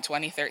 2nd,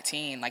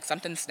 2013, like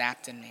something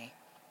snapped in me.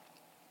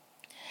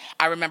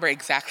 I remember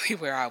exactly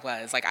where I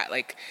was.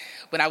 Like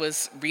when I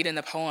was reading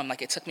the poem,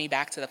 like it took me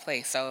back to the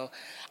place. So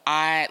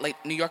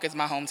New York is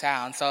my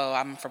hometown. So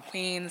I'm from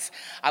Queens.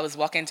 I was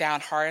walking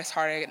down Horace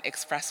Harding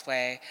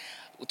Expressway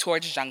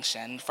towards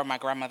Junction from my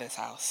grandmother's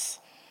house.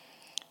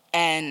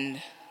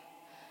 And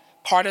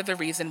part of the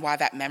reason why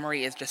that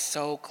memory is just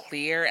so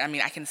clear, I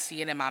mean, I can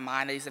see it in my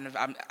mind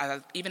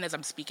even as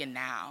I'm speaking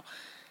now,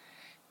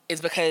 is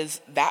because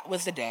that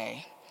was the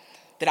day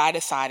that I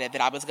decided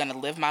that I was going to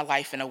live my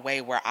life in a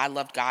way where I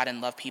loved God and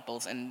loved people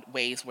in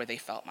ways where they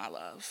felt my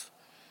love.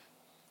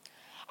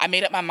 I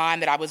made up my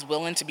mind that I was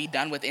willing to be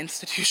done with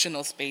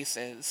institutional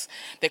spaces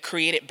that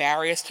created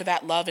barriers to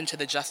that love and to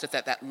the justice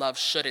that love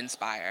should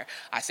inspire.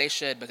 I say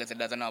should because it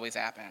doesn't always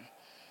happen.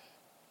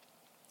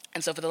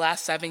 And so for the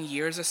last 7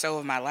 years or so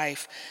of my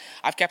life,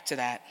 I've kept to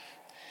that.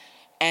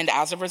 And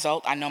as a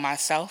result, I know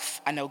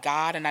myself, I know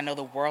God, and I know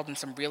the world in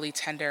some really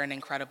tender and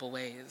incredible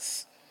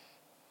ways.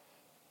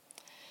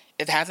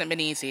 It hasn't been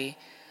easy.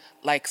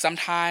 Like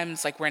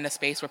sometimes like we're in a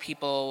space where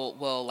people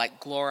will like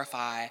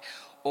glorify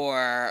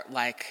or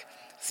like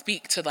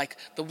speak to like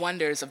the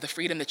wonders of the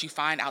freedom that you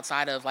find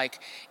outside of like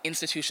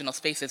institutional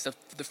spaces,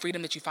 the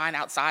freedom that you find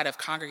outside of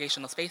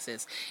congregational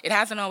spaces. It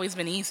hasn't always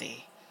been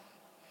easy.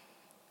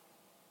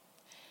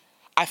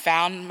 I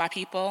found my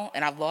people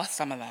and I've lost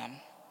some of them.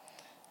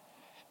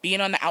 Being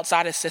on the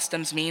outside of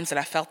systems means that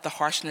I felt the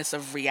harshness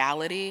of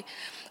reality,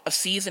 of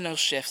seasonal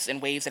shifts in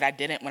ways that I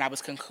didn't when I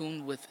was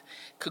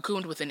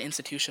cocooned within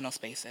institutional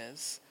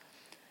spaces.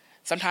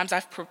 Sometimes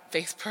I've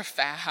faced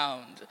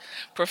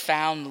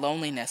profound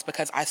loneliness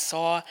because I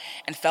saw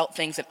and felt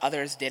things that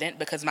others didn't,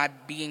 because my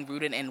being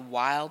rooted in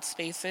wild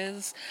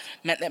spaces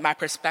meant that my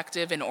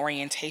perspective and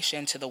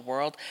orientation to the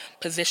world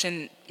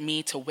positioned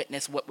me to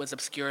witness what was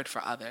obscured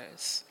for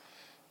others.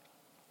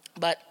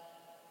 But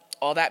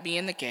all that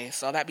being the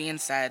case, all that being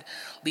said,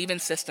 leaving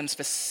systems,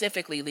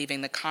 specifically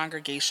leaving the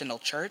congregational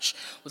church,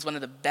 was one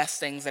of the best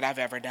things that I've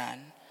ever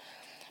done.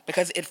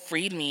 Because it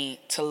freed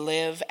me to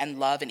live and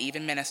love and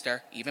even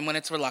minister, even when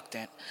it's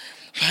reluctant,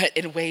 but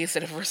in ways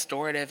that are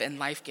restorative and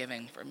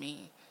life-giving for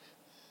me.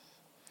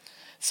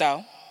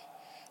 So,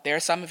 there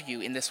are some of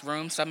you in this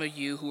room, some of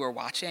you who are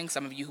watching,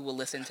 some of you who will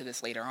listen to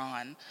this later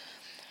on,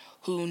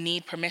 who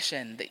need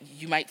permission, that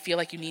you might feel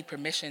like you need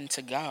permission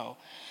to go,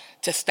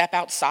 to step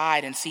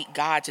outside and seek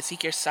God, to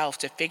seek yourself,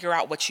 to figure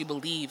out what you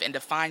believe and to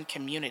find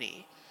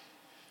community.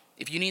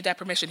 If you need that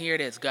permission, here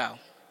it is, go.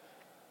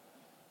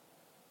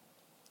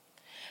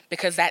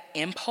 Because that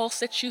impulse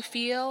that you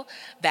feel,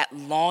 that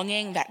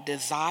longing, that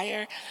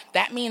desire,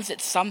 that means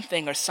that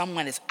something or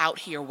someone is out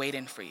here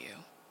waiting for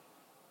you.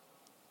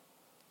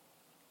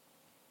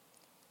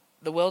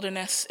 The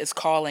wilderness is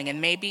calling, and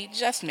maybe,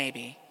 just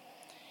maybe,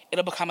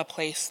 it'll become a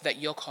place that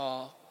you'll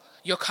come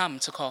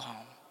to call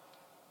home.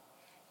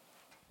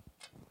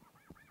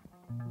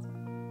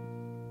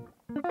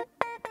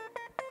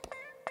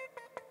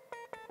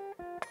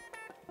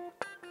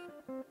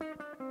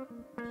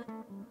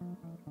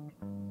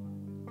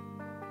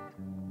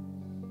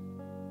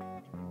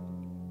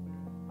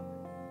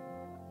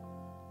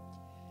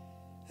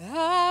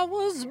 I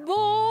was born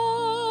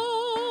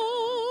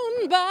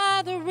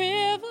by the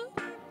river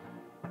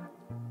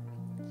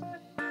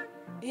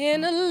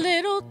in a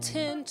little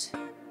tent,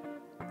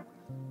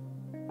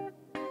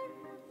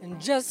 and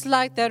just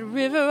like that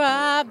river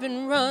I've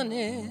been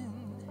running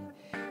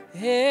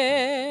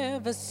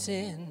ever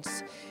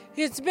since.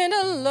 It's been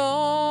a long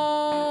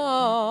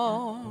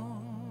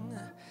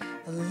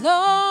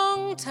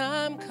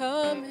time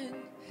coming,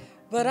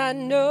 but I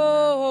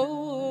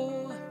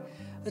know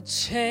a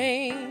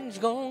change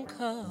gonna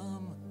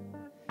come.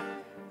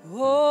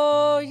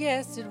 Oh,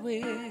 yes, it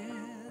will.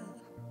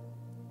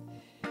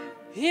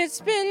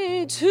 It's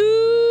been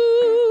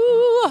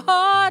too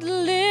hard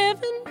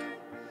living,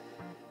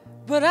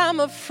 but I'm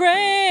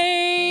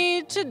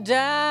afraid to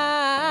die,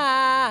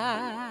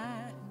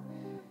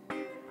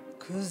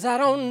 'cause I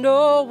don't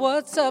know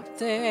what's up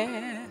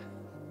there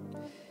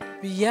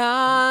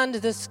beyond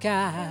the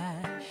sky.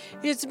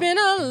 It's been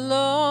a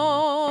long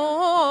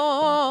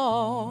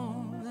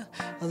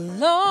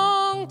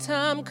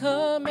time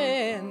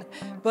coming,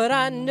 but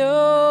I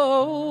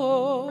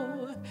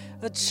know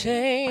a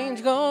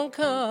change gonna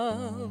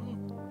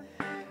come.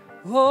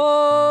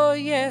 Oh,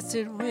 yes,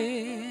 it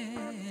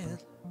will.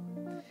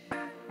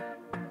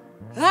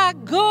 I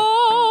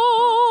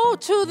go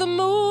to the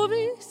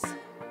movies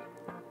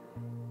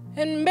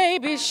and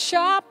maybe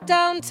shop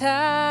downtown,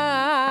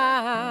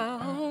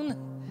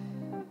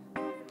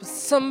 but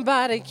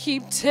somebody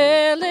keep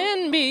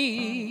telling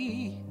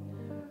me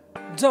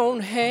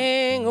don't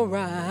hang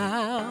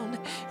around.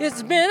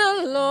 It's been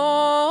a long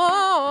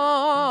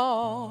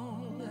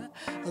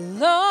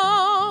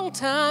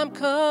time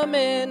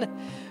coming,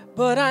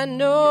 but I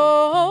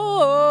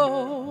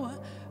know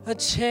a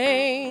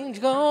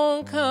change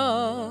gonna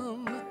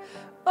come.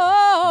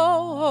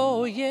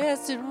 Oh,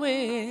 yes, it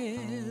will.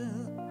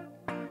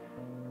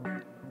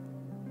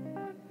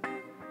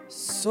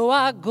 So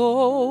I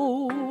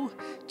go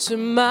to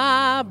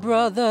my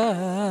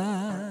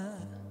brother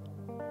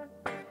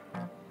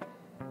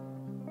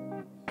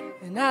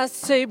and I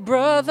say,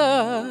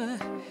 brother,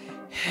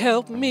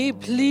 help me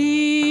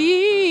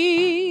please.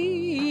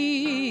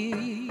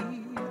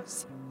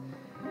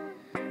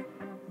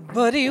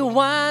 But he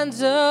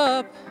winds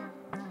up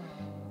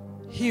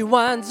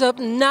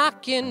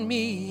knocking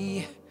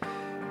me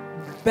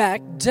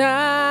back down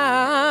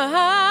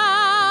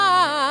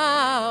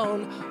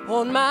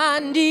on my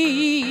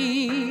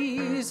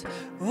knees.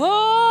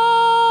 Oh,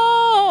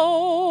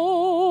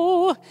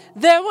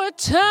 there were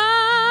times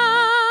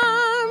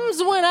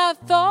when I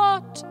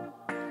thought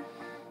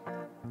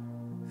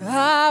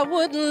I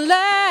wouldn't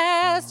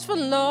last for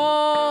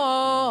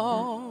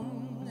long,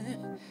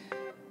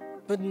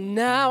 but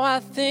now I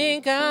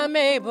think I'm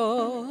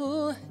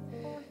able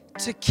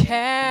to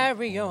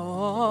carry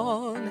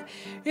on.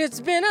 It's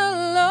been a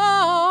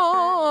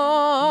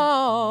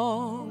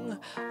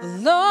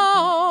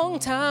long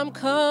time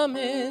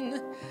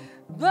coming,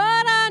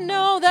 but I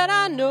know that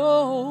I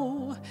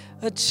know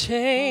a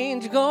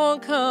change gonna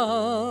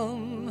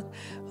come.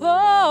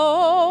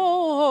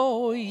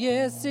 Oh,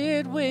 yes,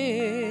 it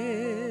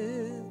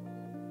will.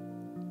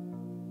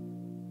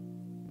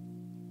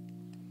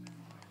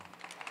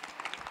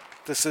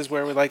 This is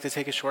where we like to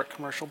take a short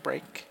commercial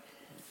break.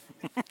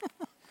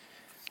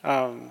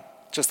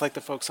 Just like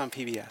the folks on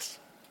PBS.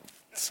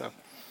 So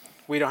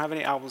we don't have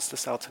any albums to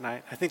sell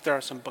tonight. I think there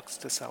are some books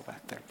to sell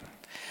back there.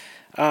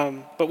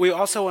 But we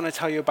also want to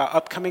tell you about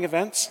upcoming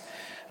events.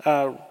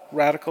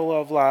 Radical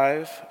Love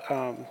Live.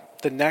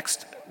 The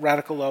next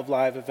Radical Love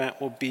Live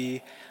event will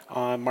be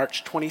on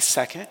March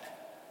 22nd.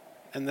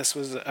 And this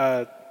was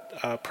a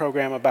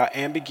program about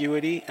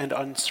ambiguity and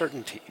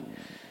uncertainty.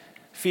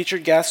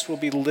 Featured guests will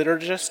be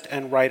liturgist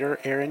and writer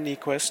Aaron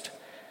Nyquist,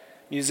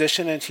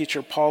 musician and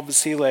teacher Paul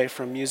Vasile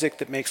from Music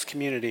That Makes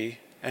Community,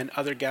 and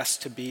other guests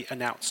to be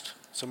announced.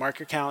 So mark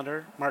your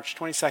calendar, March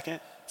 22nd,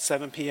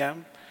 7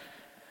 p.m.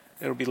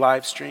 It'll be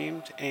live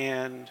streamed,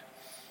 and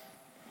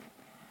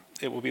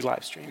it will be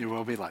live streamed. It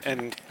will be live.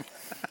 And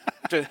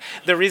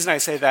the reason I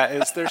say that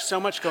is there's so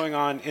much going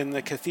on in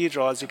the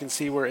cathedral. As you can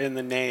see, we're in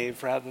the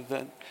nave rather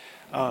than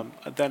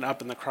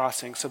up in the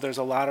crossing. So there's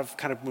a lot of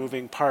kind of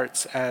moving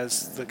parts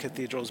as the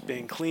cathedral is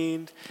being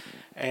cleaned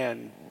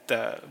and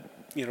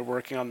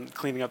working on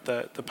cleaning up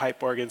the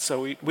pipe organ.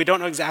 So we don't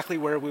know exactly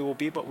where we will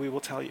be, but we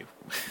will tell you.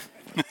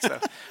 So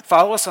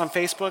follow us on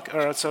Facebook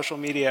or on social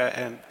media,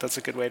 and that's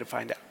a good way to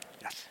find out.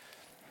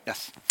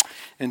 Yes,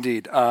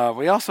 indeed.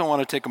 We also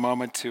want to take a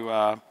moment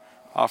to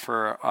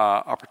offer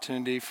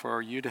opportunity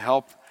for you to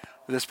help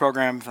this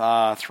program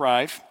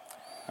thrive.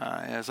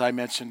 As I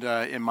mentioned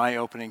in my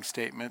opening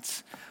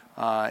statements,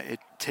 it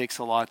takes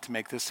a lot to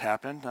make this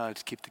happen, to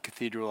keep the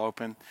cathedral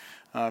open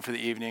for the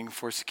evening,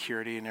 for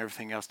security and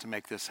everything else to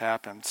make this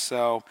happen.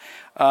 So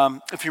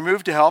if you're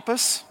moved to help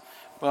us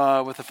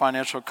with a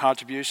financial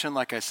contribution,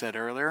 like I said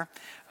earlier,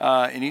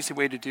 an easy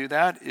way to do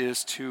that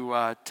is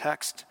to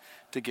text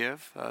to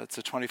give. It's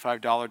a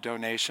 $25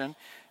 donation.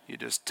 You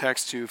just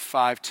text to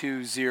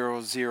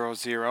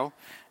 52000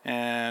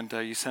 and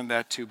you send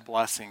that to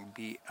Blessing,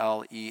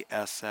 Blessing.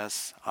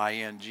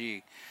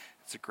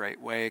 It's a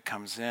great way. It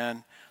comes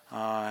in,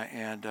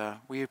 and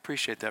we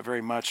appreciate that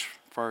very much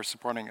for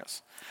supporting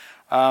us.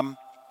 I'd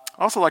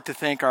also like to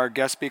thank our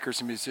guest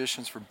speakers and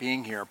musicians for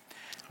being here.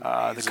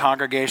 The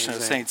Congregation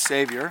of Saint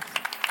Savior.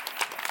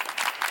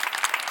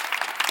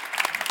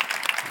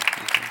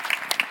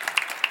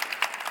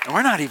 And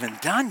we're not even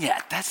done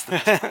yet. We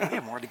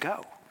have more to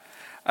go.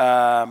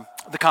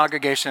 The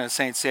Congregation of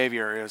Saint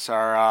Savior is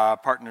our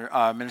partner,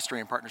 ministry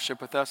in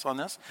partnership with us on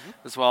this,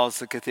 as well as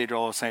the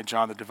Cathedral of St.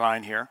 John the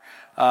Divine here.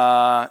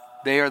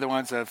 They are the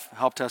ones that have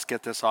helped us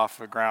get this off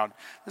the ground.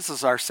 This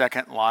is our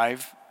second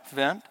live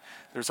event.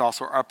 There's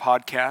also our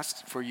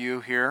podcast for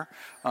you here.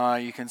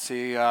 You can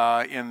see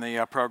in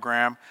the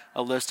program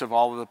a list of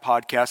all of the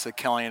podcasts that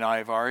Kelly and I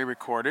have already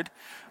recorded,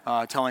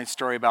 telling a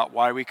story about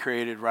why we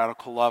created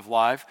Radical Love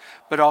Live,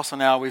 but also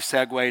now we've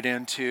segued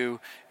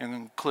into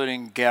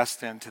including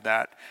guests into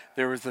that.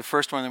 There was the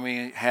first one that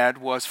we had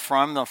was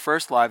from the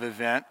first live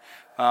event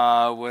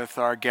with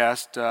our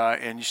guest,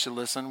 and you should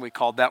listen. We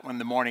called that one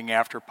the Morning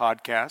After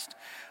podcast.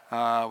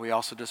 We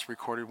also just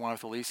recorded one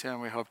with Alicia,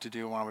 and we hope to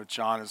do one with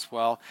John as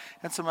well,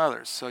 and some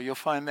others. So you'll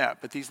find that.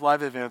 But these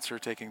live events are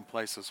taking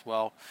place as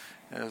well,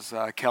 as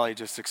Kelly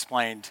just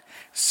explained.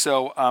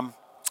 So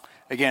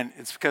again,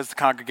 it's because the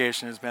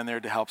congregation has been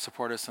there to help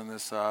support us in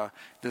this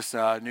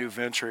new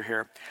venture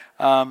here.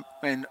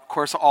 And of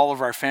course, all of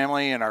our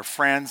family and our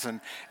friends and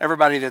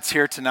everybody that's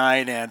here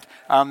tonight and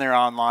on there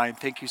online,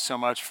 thank you so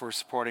much for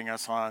supporting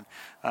us on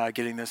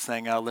getting this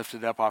thing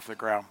lifted up off the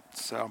ground.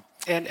 So.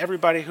 And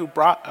everybody who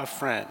brought a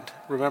friend.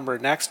 Remember,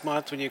 next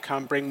month when you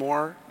come, bring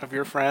more of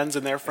your friends,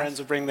 and their friends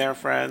will bring their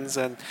friends,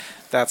 and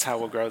that's how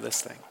we'll grow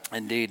this thing.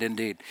 Indeed,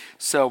 indeed.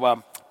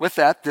 So with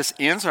that, this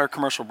ends our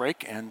commercial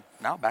break, and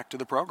now back to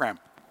the program.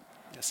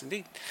 Yes,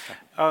 indeed.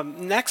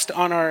 Next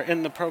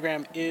in the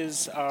program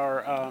is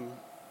our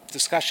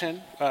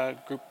discussion,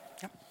 group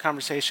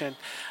conversation.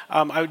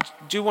 I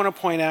do want to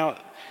point out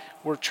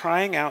we're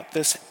trying out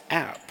this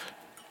app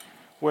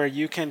where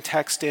you can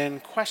text in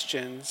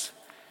questions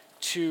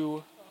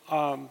to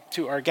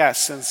our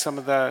guests, and some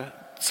of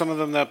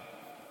them that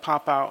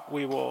pop out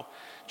we will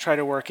try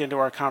to work into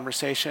our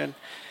conversation.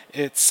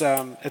 It's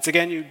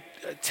again, you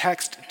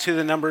text to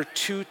the number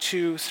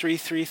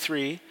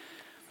 22333,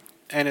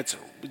 and it's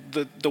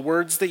the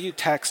words that you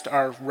text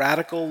are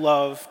Radical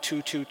Love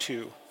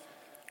 222.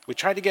 We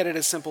tried to get it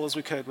as simple as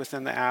we could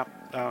within the app,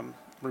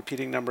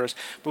 repeating numbers,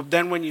 but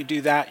then when you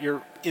do that,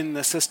 you're in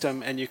the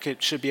system and you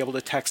should be able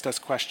to text us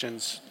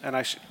questions, and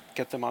I should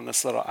get them on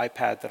this little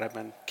iPad that I've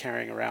been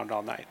carrying around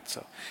all night.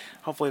 So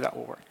hopefully that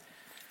will work.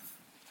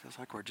 Feels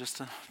like we're just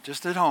at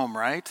home,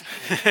 right?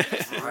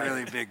 It's a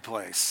really big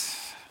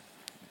place.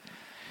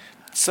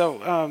 So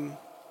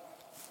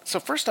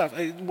first off,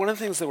 one of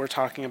the things that we're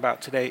talking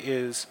about today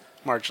is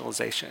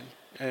marginalization.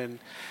 And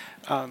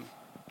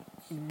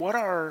what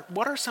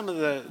are some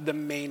of the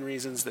main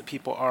reasons that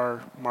people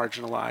are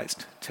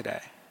marginalized today?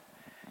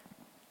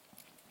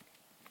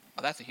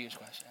 Oh, that's a huge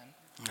question.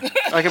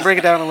 I can break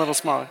it down a little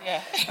smaller.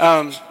 Yeah.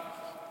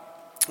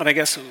 And I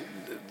guess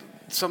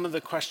some of the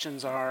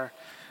questions are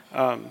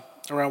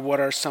around what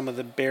are some of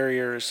the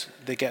barriers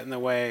that get in the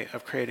way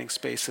of creating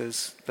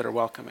spaces that are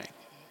welcoming?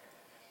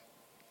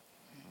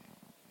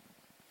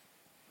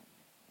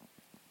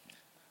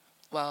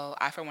 Well,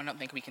 I for one don't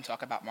think we can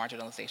talk about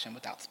marginalization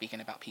without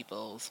speaking about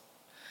people's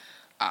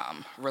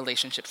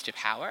relationships to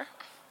power.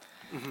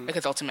 Mm-hmm.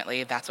 Because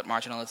ultimately, that's what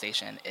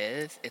marginalization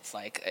is. It's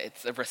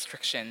a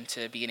restriction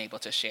to being able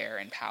to share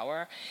in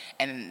power,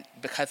 and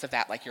because of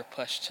that, you're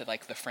pushed to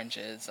the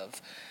fringes of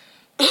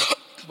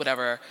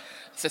whatever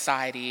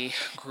society,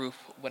 group,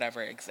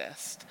 whatever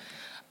exists.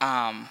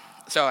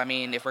 So, I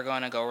mean, if we're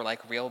going to go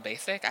real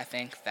basic, I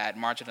think that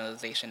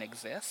marginalization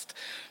exists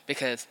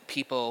because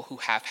people who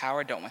have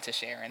power don't want to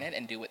share in it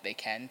and do what they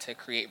can to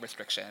create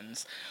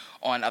restrictions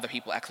on other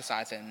people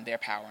exercising their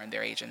power and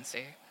their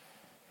agency.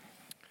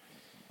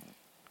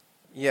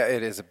 Yeah,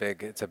 it's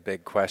a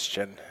big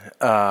question.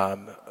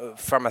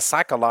 From a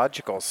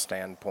psychological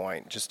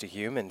standpoint, just a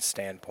human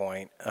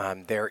standpoint,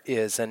 there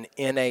is an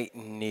innate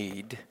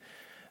need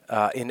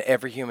in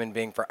every human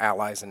being for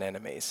allies and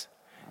enemies.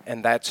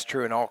 And that's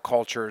true in all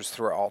cultures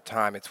through all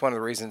time. It's one of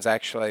the reasons,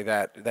 actually,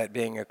 that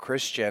being a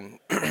Christian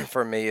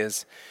for me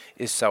is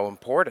so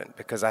important,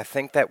 because I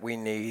think that we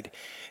need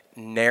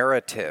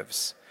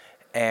narratives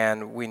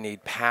and we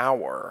need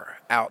power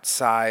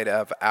outside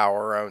of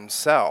our own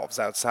selves,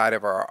 outside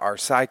of our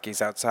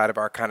psyches, outside of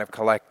our kind of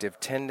collective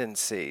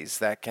tendencies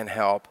that can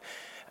help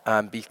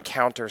be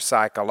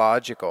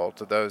counter-psychological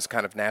to those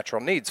kind of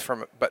natural needs.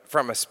 But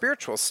from a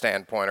spiritual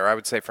standpoint, or I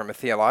would say from a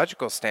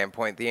theological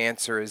standpoint, the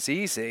answer is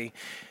easy.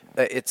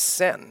 It's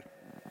sin.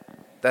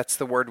 That's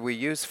the word we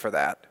use for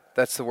that.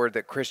 That's the word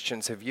that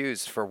Christians have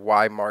used for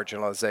why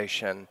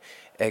marginalization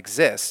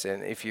exists.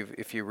 And if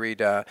you read,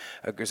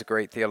 there's a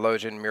great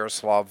theologian,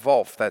 Miroslav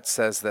Volf, that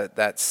says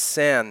that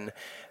sin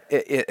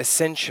it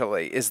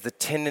essentially is the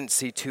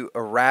tendency to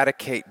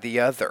eradicate the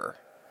other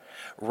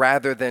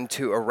rather than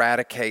to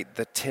eradicate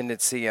the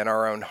tendency in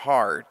our own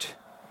heart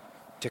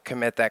to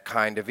commit that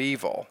kind of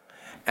evil.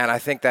 And I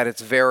think that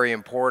it's very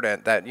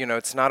important that,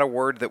 it's not a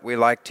word that we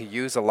like to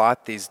use a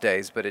lot these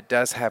days, but it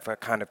does have a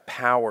kind of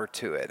power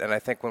to it. And I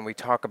think when we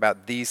talk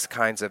about these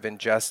kinds of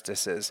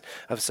injustices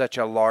of such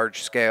a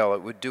large scale,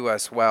 it would do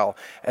us well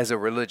as a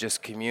religious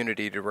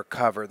community to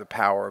recover the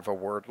power of a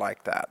word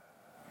like that.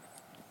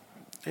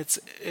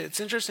 It's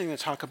interesting to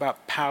talk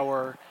about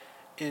power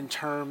in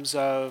terms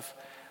of,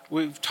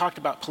 we've talked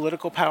about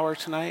political power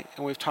tonight,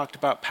 and we've talked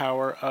about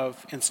power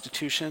of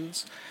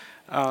institutions.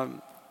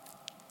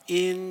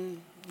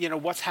 In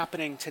what's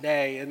happening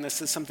today, and this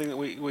is something that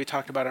we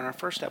talked about in our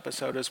first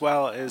episode as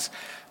well, is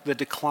the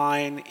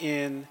decline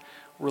in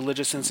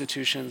religious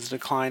institutions,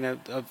 decline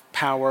of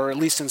power, at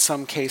least in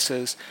some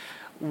cases.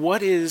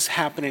 What is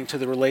happening to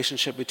the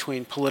relationship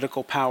between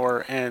political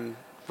power and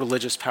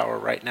religious power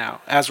right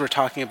now, as we're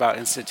talking about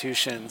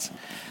institutions?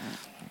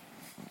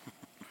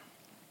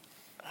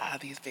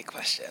 These big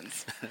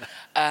questions.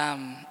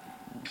 I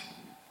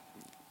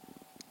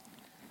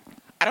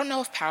don't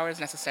know if power is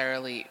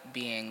necessarily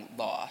being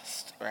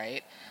lost,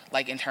 right?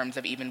 Like in terms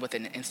of even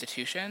within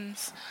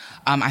institutions.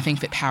 I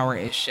think that power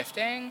is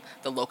shifting.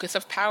 The locus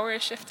of power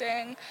is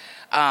shifting.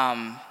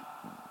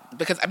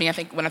 Because, I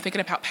think when I'm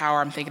thinking about power,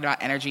 I'm thinking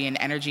about energy. And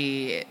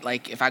energy,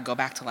 like if I go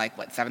back to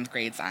 7th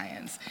grade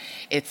science,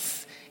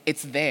 it's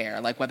there.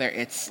 Like whether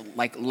it's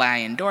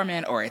lying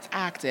dormant or it's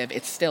active,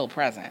 it's still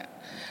present.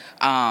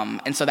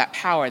 And so that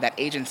power, that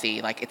agency,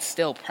 it's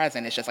still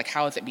present. It's just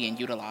how is it being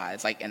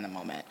utilized in the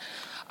moment?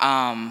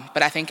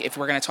 But I think if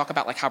we're going to talk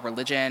about how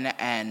religion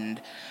and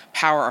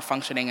power are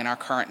functioning in our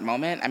current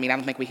moment, I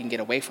don't think we can get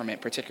away from it,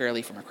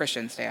 particularly from a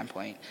Christian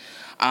standpoint,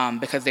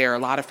 because there are a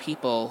lot of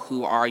people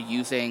who are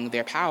using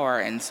their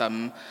power in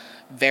some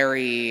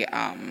very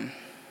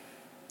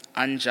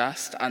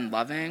unjust,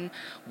 unloving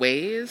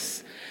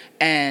ways,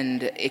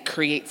 and it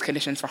creates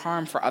conditions for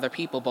harm for other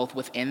people, both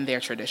within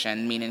their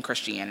tradition, meaning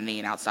Christianity,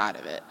 and outside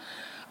of it.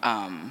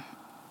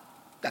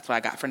 That's what I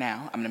got for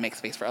now. I'm going to make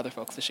space for other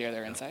folks to share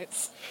their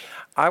insights.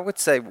 I would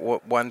say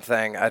one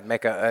thing, I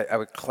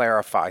would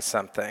clarify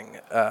something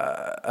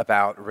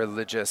about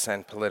religious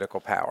and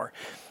political power.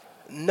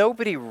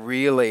 Nobody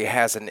really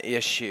has an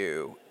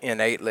issue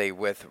innately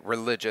with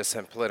religious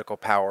and political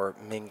power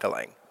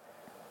mingling.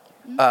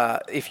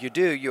 If you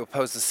do, you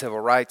oppose the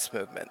civil rights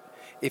movement.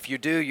 If you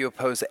do, you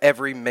oppose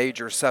every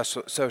major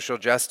social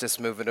justice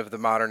movement of the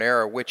modern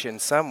era, which in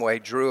some way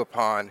drew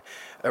upon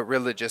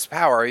religious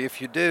power. If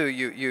you do,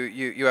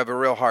 you have a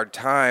real hard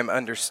time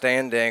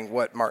understanding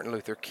what Martin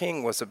Luther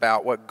King was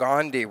about, what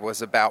Gandhi was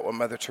about, what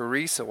Mother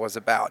Teresa was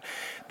about.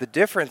 The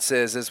difference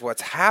is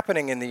what's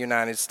happening in the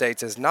United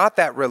States is not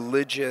that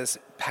religious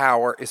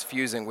power is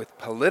fusing with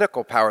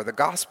political power. The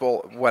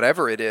gospel,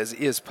 whatever it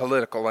is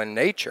political in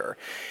nature.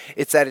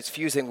 It's that it's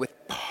fusing with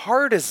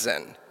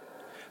partisan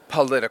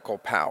political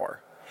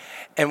power.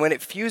 And when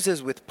it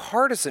fuses with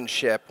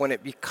partisanship, when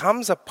it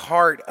becomes a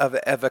part of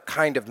a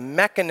kind of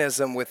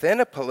mechanism within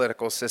a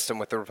political system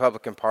with the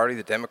Republican Party,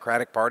 the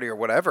Democratic Party, or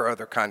whatever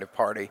other kind of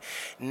party,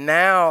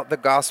 now the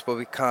gospel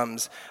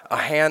becomes a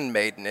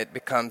handmaiden. It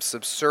becomes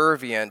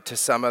subservient to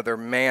some other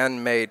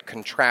man-made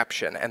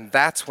contraption. And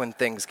that's when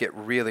things get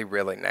really,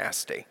 really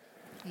nasty.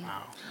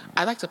 Wow.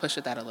 I'd like to push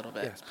at that a little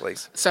bit. Yes,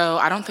 please. So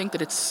I don't think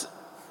that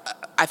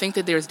I think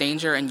that there's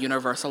danger in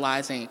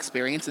universalizing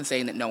experience and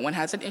saying that no one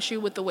has an issue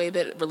with the way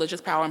that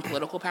religious power and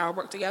political power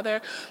work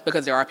together,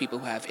 because there are people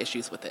who have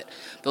issues with it.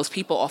 Those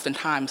people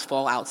oftentimes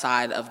fall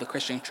outside of the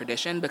Christian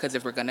tradition, because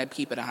if we're going to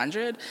keep it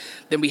 100,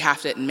 then we have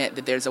to admit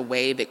that there's a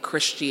way that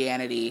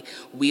Christianity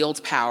wields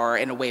power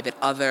in a way that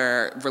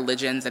other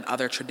religions and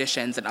other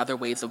traditions and other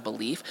ways of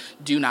belief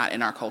do not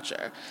in our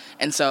culture.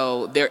 And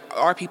so there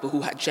are people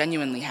who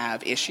genuinely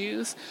have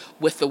issues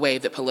with the way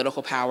that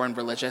political power and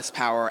religious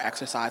power are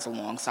exercised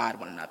alongside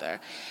one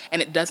another.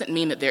 And it doesn't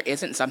mean that there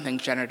isn't something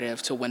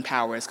generative to when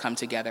power has come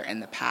together in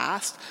the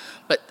past,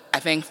 but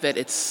I think that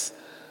it's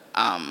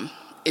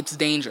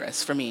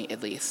dangerous, for me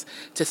at least,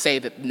 to say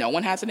that no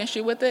one has an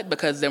issue with it,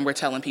 because then we're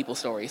telling people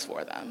stories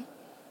for them.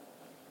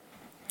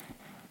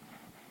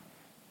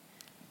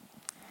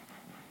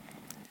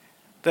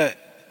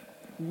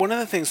 One of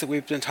the things that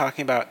we've been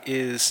talking about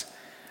is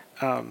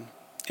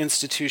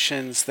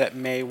institutions that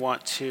may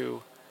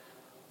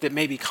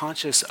be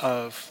conscious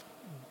of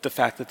the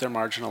fact that they're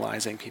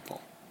marginalizing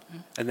people,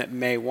 and that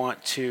may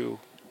want to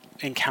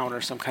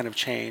encounter some kind of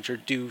change or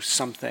do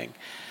something.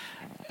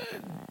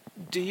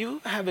 Do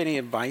you have any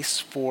advice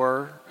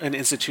for an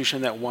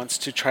institution that wants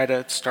to try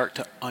to start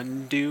to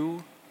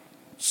undo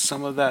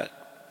some of that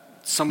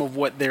some of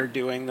what they're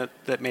doing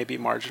that may be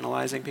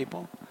marginalizing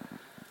people?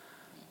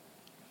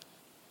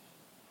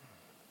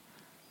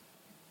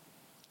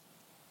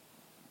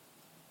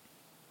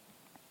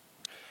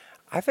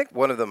 I think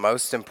one of the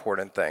most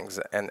important things,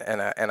 and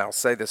I'll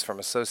say this from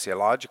a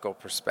sociological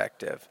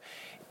perspective,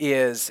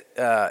 is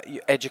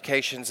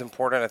education's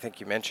important. I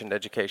think you mentioned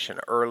education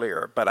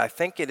earlier, but I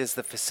think it is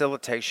the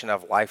facilitation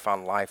of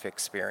life-on-life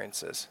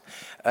experiences.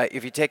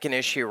 If you take an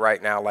issue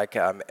right now like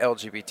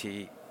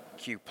LGBTQ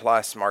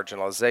plus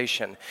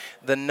marginalization,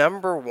 the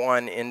number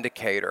one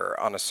indicator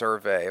on a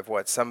survey of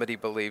what somebody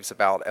believes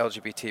about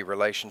LGBT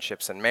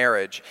relationships and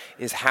marriage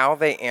is how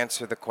they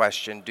answer the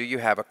question, do you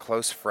have a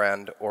close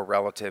friend or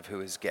relative who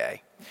is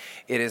gay?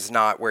 It is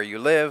not where you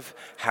live,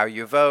 how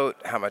you vote,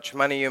 how much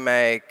money you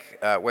make,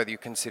 whether you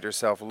consider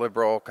yourself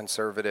liberal,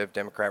 conservative,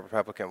 Democrat,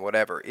 Republican,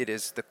 whatever. It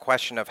is the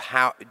question of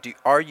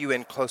are you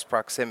in close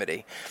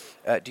proximity?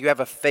 Do you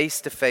have a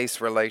face-to-face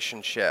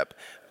relationship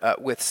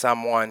with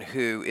someone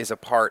who is a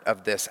part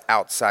of this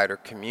outsider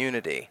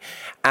community?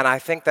 And I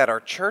think that our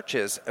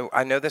churches,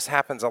 I know this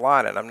happens a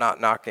lot, and I'm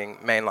not knocking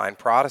mainline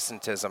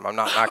Protestantism, I'm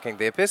not knocking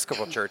the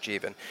Episcopal Church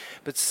even,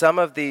 but some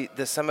of the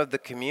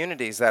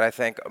communities that I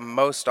think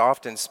most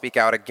often speak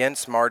out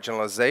against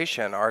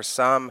marginalization are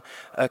some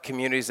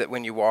communities that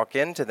when you walk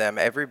into them,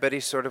 everybody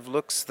sort of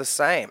looks the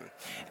same,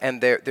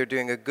 and they're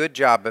doing a good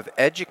job of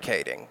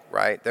educating,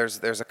 right?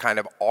 There's a kind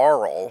of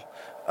oral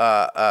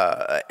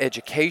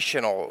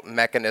educational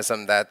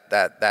mechanism that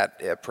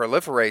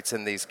proliferates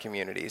in these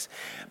communities.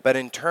 But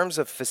in terms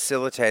of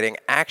facilitating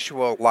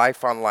actual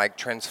life-on-life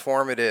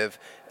transformative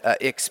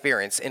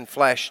experience,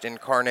 infleshed,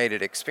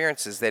 incarnated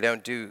experiences, they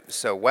don't do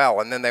so well.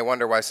 And then they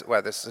wonder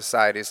why the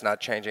society is not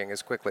changing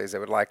as quickly as they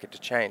would like it to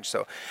change.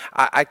 So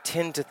I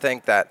tend to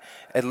think that,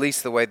 at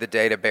least the way the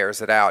data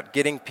bears it out,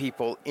 getting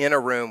people in a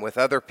room with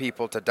other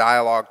people to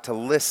dialogue, to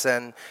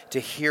listen, to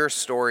hear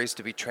stories,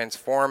 to be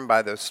transformed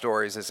by those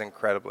stories is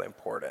incredibly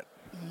important.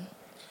 Mm-hmm.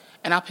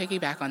 And I'll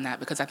piggyback on that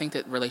because I think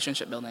that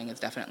relationship building is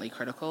definitely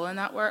critical in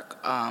that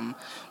work.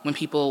 When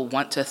people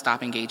want to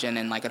stop engaging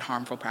in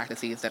harmful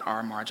practices that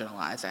are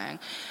marginalizing,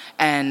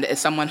 and as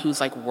someone whose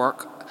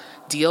work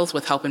deals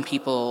with helping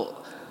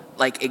people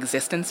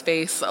exist in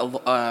space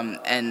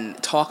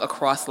and talk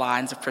across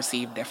lines of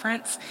perceived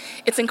difference,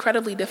 it's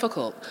incredibly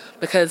difficult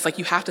because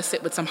you have to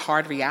sit with some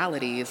hard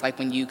realities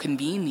when you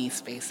convene these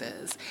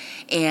spaces,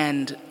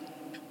 and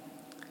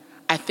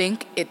I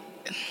think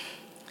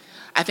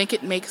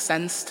it makes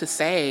sense to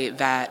say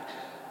that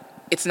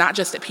it's not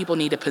just that people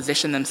need to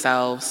position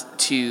themselves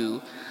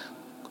to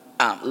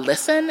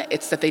listen,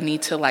 it's that they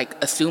need to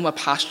assume a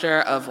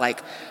posture of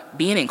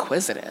being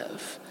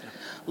inquisitive.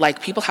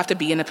 People have to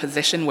be in a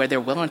position where they're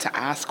willing to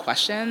ask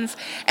questions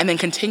and then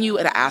continue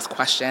to ask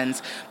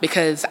questions,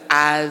 because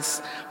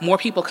as more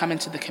people come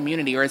into the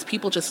community, or as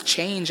people just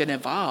change and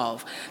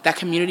evolve, that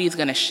community is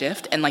going to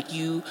shift, and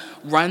you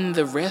run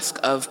the risk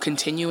of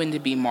continuing to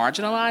be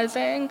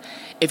marginalizing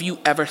if you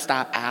ever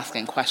stop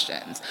asking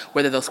questions,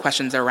 whether those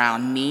questions are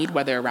around need,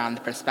 whether around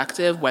the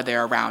perspective, whether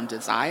around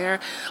desire.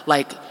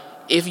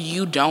 If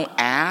you don't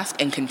ask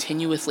and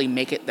continuously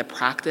make it the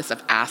practice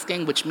of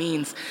asking, which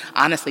means,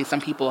 honestly, some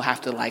people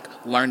have to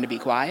learn to be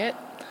quiet.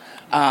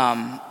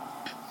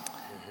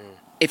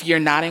 If you're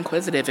not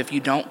inquisitive, if you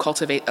don't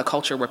cultivate a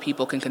culture where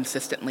people can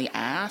consistently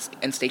ask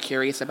and stay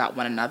curious about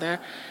one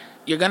another,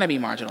 you're going to be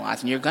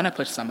marginalized and you're going to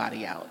push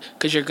somebody out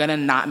because you're going to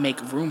not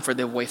make room for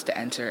their voice to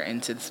enter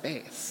into the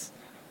space.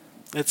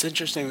 It's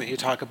interesting that you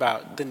talk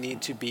about the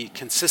need to be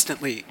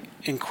consistently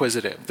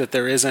inquisitive, that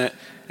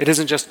it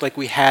isn't just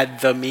we had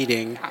the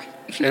meeting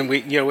and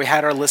we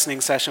had our listening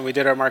session, we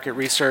did our market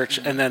research,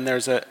 and then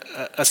there's a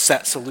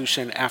set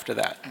solution after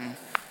that.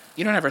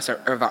 You don't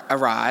ever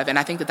arrive, and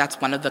I think that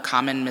that's one of the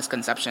common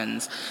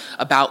misconceptions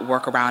about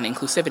work around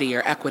inclusivity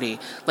or equity.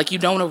 You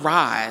don't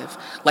arrive,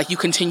 you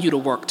continue to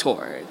work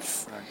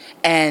towards. Right.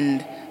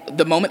 And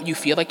the moment you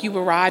feel like you've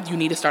arrived, you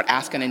need to start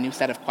asking a new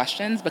set of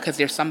questions, because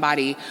there's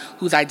somebody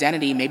whose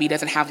identity maybe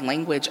doesn't have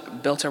language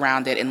built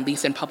around it, at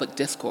least in public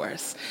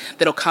discourse,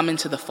 that'll come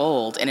into the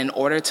fold. And in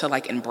order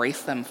to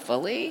embrace them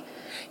fully,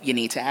 you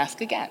need to ask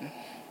again.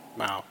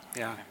 Wow.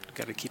 Yeah.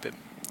 Got to keep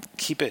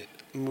it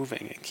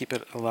moving and keep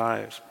it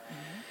alive.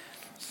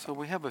 So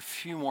we have a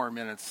few more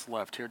minutes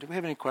left here. Do we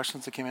have any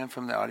questions that came in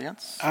from the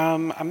audience?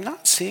 I'm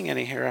not seeing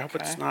any here. I hope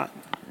it's not.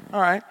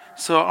 All right.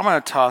 So I'm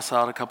going to toss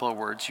out a couple of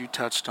words. You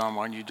touched on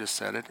one. You just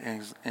said it,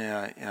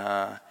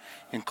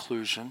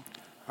 inclusion.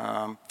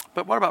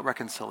 But what about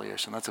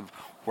reconciliation? That's a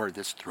word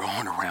that's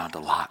thrown around a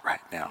lot right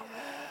now.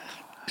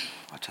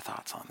 What's your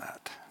thoughts on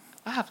that?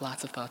 I have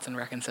lots of thoughts on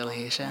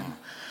reconciliation.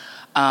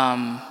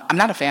 I'm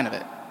not a fan of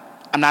it.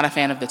 I'm not a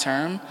fan of the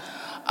term.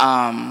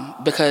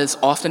 Because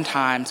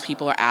oftentimes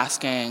people are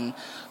asking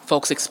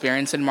folks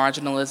experiencing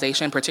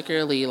marginalization,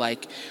 particularly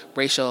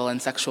racial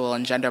and sexual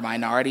and gender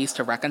minorities,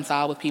 to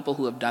reconcile with people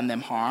who have done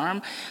them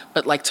harm.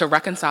 But to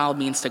reconcile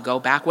means to go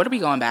back. What are we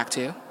going back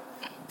to?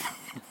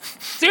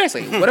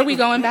 Seriously, what are we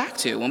going back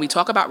to? When we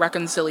talk about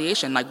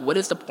reconciliation, what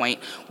is the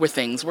point where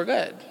things were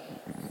good?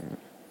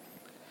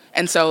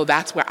 And so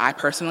that's where I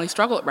personally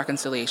struggle with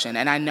reconciliation.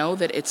 And I know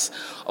that it's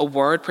a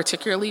word,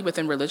 particularly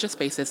within religious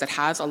spaces, that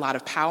has a lot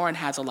of power and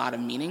has a lot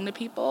of meaning to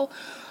people.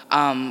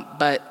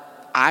 But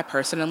I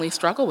personally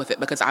struggle with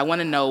it because I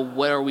want to know,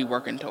 what are we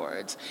working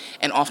towards?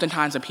 And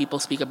oftentimes when people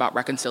speak about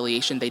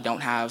reconciliation, they don't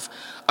have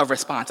a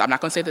response. I'm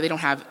not going to say that they don't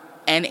have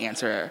an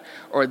answer,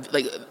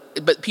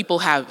 but people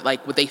have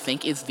what they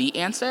think is the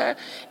answer,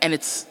 and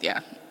it's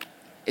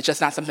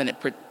just not something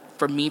that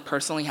for me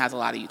personally has a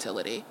lot of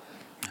utility.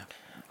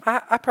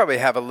 I probably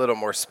have a little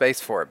more space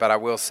for it, but I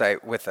will say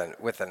with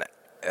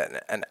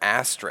an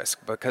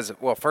asterisk, because,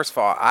 well, first of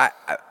all,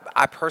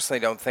 I personally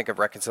don't think of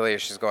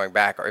reconciliation as going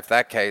back, or if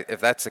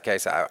that's the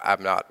case,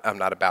 I'm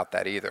not about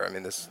that either. I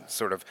mean, this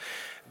sort of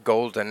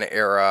golden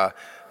era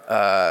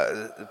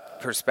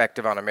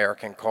perspective on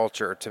American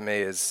culture to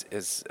me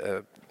is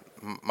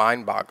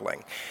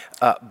mind-boggling.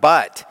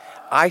 But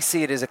I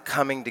see it as a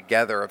coming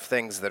together of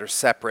things that are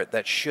separate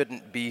that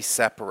shouldn't be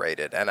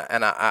separated. And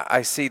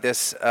I see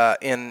this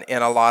in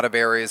a lot of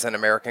areas in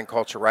American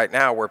culture right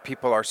now where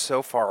people are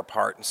so far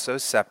apart and so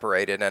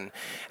separated. And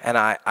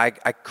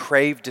I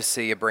crave to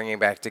see a bringing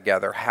back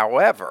together.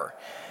 However,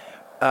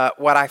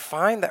 what I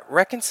find that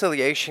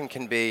reconciliation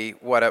can be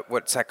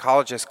what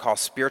psychologists call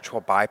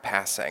spiritual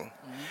bypassing.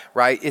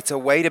 Right? It's a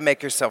way to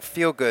make yourself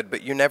feel good,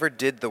 but you never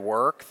did the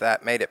work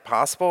that made it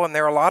possible. And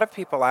there are a lot of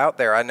people out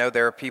there. I know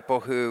there are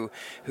people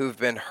who've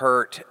been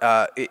hurt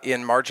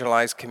in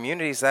marginalized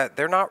communities that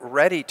they're not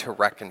ready to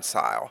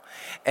reconcile.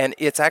 And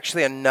it's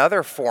actually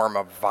another form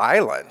of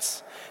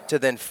violence to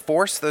then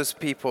force those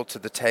people to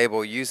the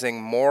table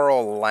using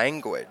moral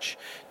language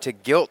to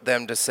guilt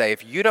them to say,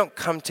 if you don't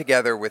come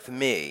together with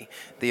me,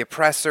 the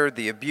oppressor,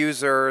 the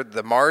abuser,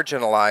 the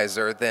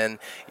marginalizer, then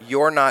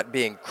you're not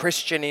being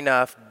Christian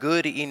enough,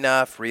 good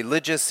enough,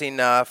 religious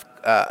enough,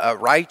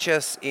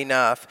 righteous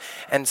enough.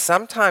 And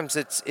sometimes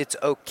it's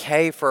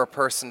okay for a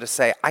person to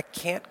say, I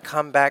can't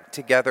come back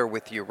together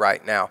with you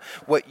right now.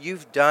 What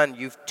you've done,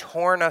 you've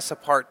torn us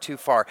apart too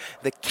far.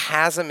 The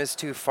chasm is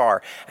too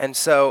far. And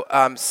so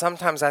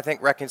sometimes I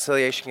think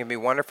reconciliation can be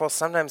wonderful.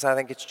 Sometimes I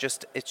think it's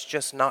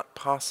just not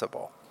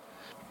possible.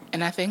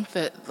 And I think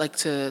that,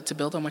 to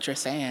build on what you're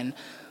saying,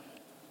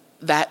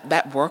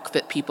 that work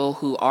that people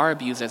who are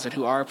abusers and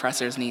who are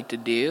oppressors need to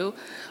do,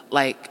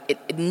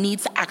 it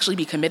needs to actually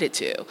be committed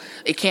to.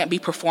 It can't be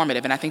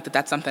performative. And I think that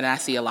that's something that I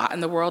see a lot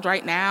in the world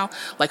right now.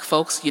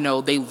 Folks,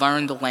 they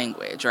learn the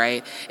language,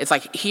 right? It's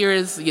here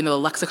is, the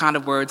lexicon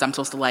of words I'm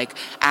supposed to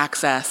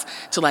access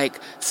to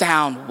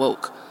sound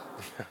woke.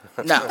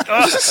 No.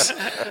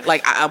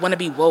 I want to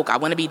be woke. I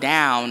want to be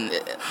down.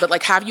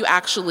 But have you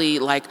actually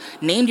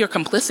named your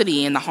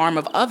complicity in the harm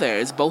of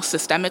others, both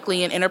systemically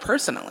and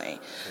interpersonally?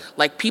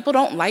 People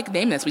don't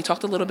name this. We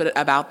talked a little bit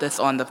about this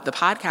on the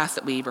podcast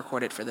that we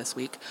recorded for this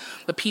week.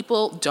 But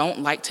people don't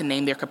like to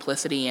name their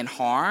complicity in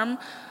harm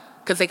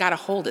because they got to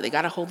hold it. They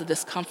got to hold the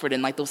discomfort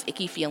and those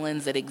icky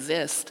feelings that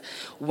exist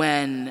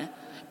when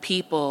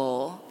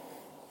people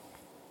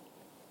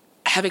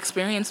have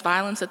experienced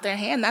violence at their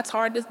hand. That's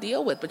hard to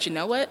deal with. But you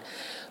know what?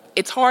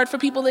 It's hard for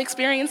people to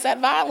experience that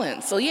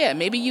violence. So yeah,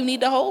 maybe you need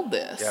to hold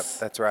this. Yep,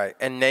 that's right.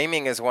 And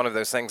naming is one of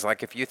those things,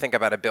 if you think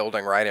about a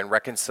building, right, and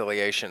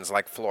reconciliation's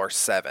floor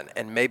 7,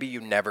 and maybe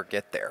you never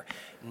get there.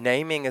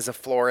 Naming is a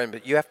floor in,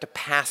 but you have to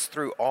pass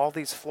through all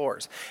these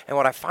floors. And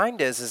what I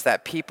find is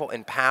that people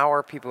in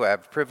power, people who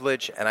have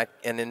privilege, and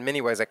in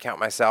many ways I count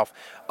myself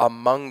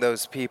among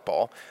those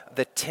people,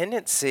 the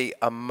tendency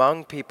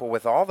among people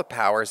with all the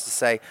power is to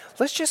say,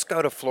 let's just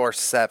go to floor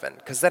 7,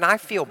 because then I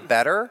feel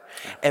better,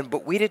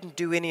 but we didn't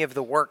do any of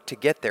the work to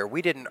get there.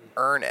 We didn't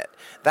earn it.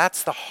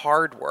 That's the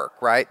hard work,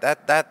 right?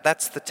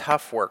 That's the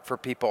tough work for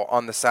people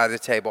on the side of the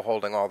table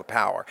holding all the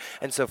power.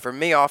 And so for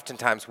me,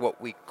 oftentimes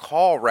what we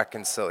call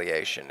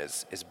reconciliation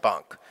is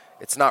bunk.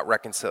 It's not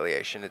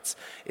reconciliation. It's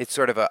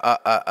sort of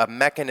a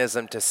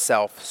mechanism to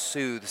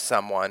self-soothe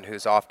someone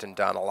who's often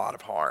done a lot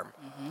of harm.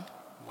 Mm-hmm.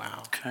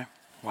 Wow. Okay.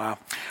 Wow. All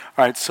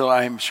right, so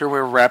I'm sure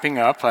we're wrapping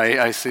up.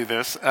 I see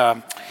this.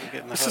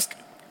 Let's just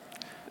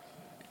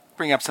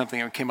bring up something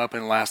that came up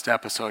in the last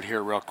episode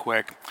here real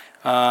quick.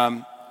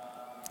 When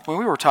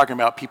we were talking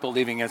about people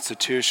leaving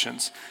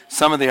institutions,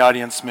 some of the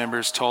audience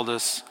members told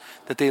us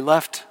that they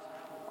left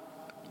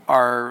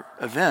our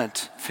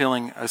event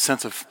feeling a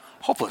sense of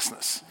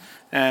hopelessness.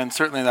 And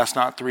certainly that's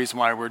not the reason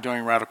why we're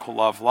doing Radical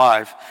Love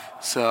Live.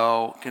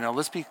 So,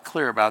 let's be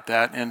clear about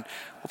that and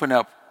open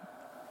up.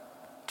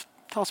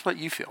 Tell us what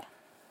you feel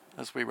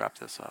as we wrap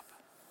this up.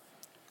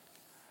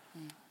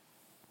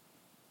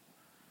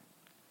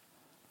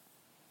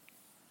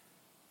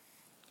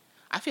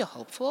 I feel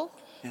hopeful.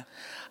 Yeah.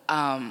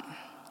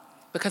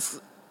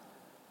 Because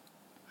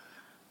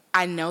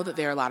I know that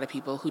there are a lot of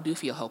people who do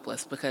feel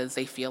hopeless because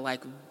they feel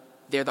like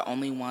they're the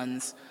only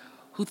ones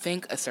who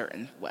think a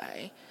certain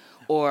way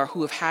or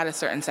who have had a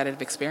certain set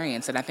of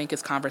experience. And I think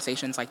as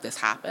conversations like this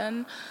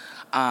happen,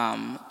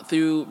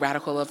 through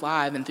Radical Love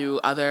Live and through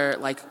other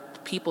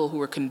people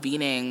who are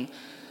convening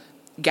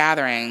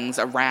gatherings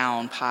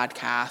around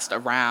podcast,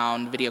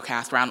 around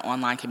videocast, around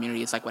online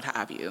communities, like what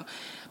have you,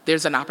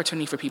 there's an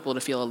opportunity for people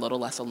to feel a little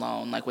less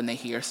alone, like when they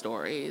hear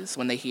stories,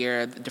 when they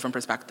hear different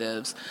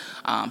perspectives,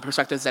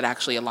 perspectives that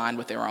actually align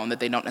with their own, that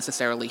they don't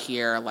necessarily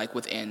hear like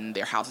within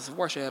their houses of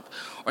worship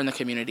or in the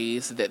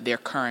communities that they're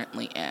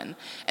currently in.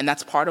 And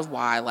that's part of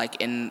why,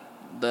 like in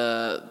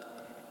the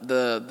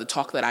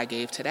talk that I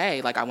gave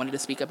today, like I wanted to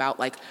speak about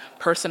like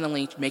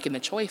personally making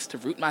the choice to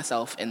root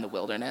myself in the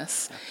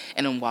wilderness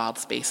and in wild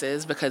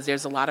spaces, because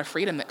there's a lot of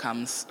freedom that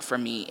comes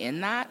from me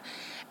in that.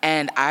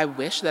 And I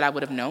wish that I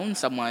would have known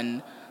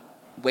someone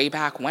way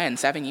back when,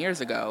 7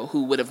 years ago,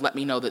 who would have let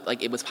me know that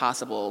like it was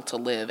possible to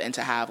live and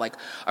to have like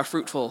a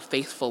fruitful,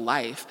 faithful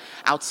life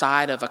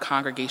outside of a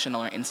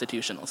congregational or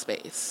institutional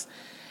space.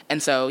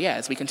 And so, yeah,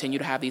 as we continue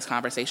to have these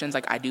conversations,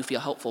 like I do feel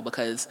hopeful,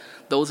 because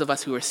those of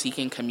us who are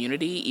seeking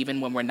community,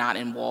 even when we're not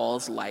in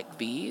walls like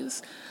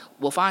these,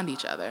 will find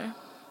each other.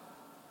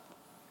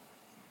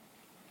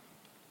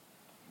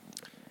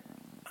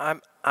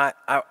 I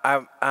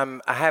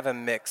have a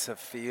mix of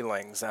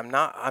feelings. I'm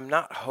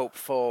not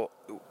hopeful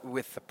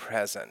with the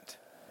present,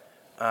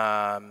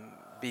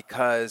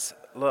 because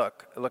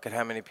look at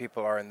how many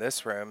people are in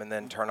this room, and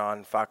then turn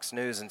on Fox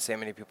News and see how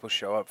many people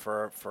show up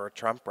for a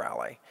Trump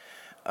rally.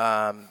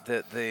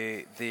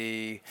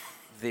 The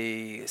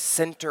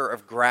center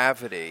of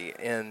gravity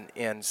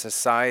in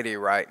society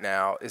right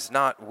now is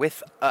not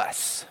with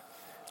us.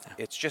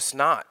 It's just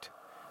not.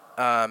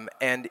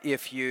 And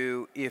if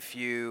you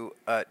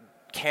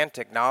can't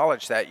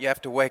acknowledge that, you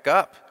have to wake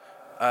up.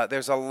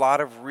 There's a lot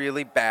of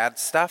really bad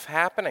stuff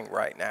happening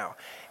right now.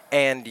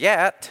 And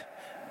yet,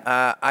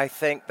 I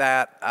think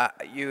that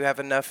you have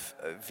enough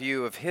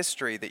view of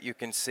history that you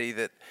can see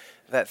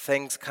that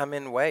things come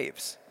in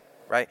waves,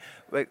 right?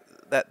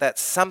 That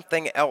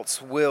something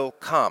else will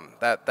come.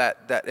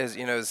 That is,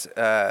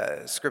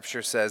 as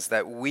Scripture says,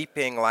 that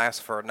weeping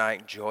lasts for a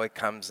night, joy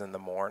comes in the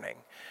morning,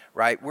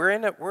 right? We're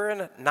in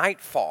a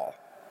nightfall.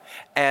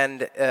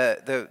 And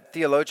the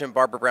theologian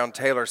Barbara Brown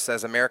Taylor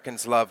says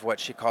Americans love what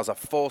she calls a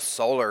full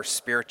solar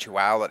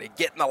spirituality.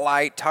 Get in the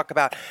light, talk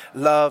about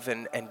love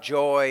and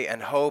joy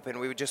and hope, and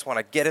we would just want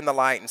to get in the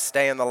light and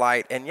stay in the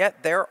light. And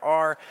yet there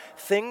are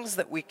things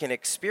that we can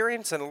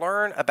experience and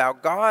learn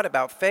about God,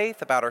 about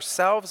faith, about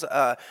ourselves,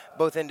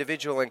 both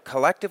individually and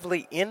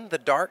collectively in the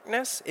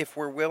darkness, if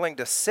we're willing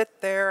to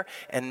sit there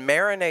and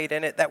marinate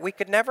in it, that we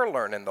could never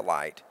learn in the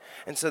light.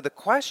 And so the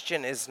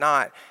question is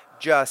not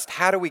just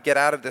how do we get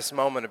out of this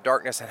moment of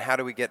darkness and how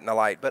do we get in the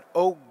light, but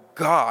oh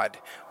God,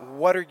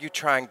 what are you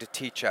trying to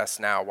teach us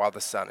now while the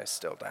sun is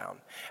still down?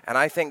 And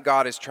I think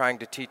God is trying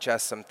to teach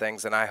us some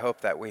things, and I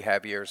hope that we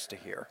have ears to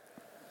hear.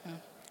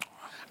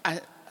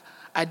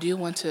 I do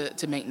want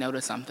to make note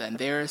of something.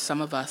 There are some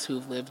of us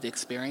who've lived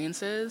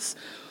experiences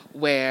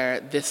where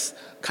this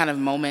kind of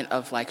moment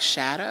of like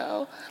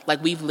shadow,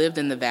 like we've lived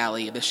in the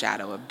valley of the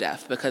shadow of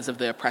death because of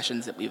the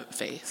oppressions that we've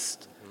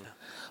faced.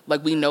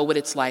 Like we know what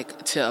it's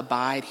like to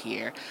abide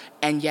here,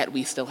 and yet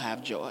we still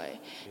have joy.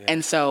 Yeah.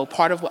 And so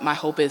part of what my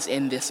hope is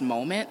in this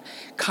moment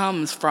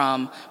comes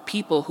from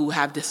people who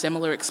have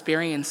dissimilar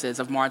experiences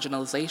of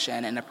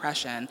marginalization and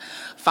oppression,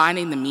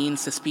 finding the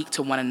means to speak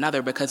to one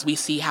another because we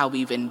see how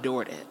we've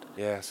endured it.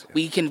 Yes.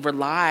 We can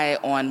rely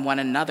on one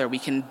another. We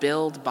can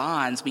build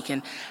bonds. We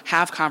can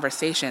have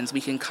conversations.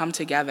 We can come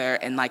together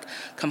in like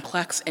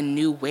complex and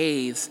new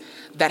ways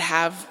that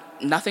have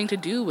nothing to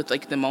do with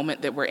like the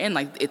moment that we're in.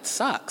 Like it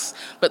sucks,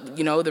 but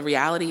the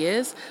reality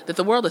is that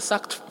the world has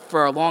sucked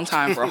for a long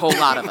time for a whole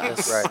lot of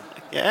us. Right.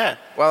 Yeah.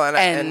 Well,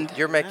 and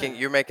you're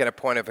making a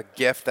point of a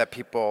gift that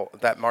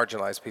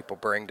marginalized people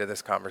bring to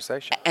this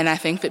conversation. And I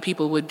think that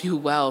people would do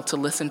well to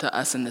listen to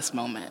us in this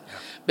moment,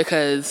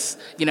 because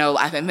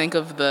I can think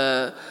of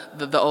the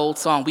old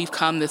song, "We've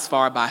come this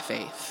far by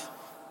faith."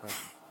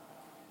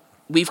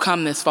 We've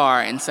come this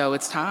far, and so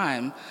it's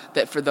time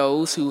that for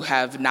those who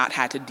have not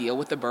had to deal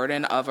with the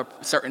burden of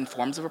certain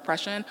forms of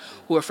oppression,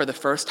 who are for the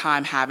first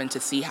time having to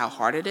see how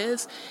hard it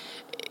is,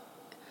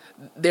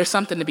 there's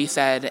something to be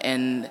said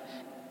in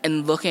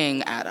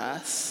looking at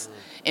us,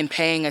 in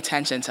paying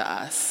attention to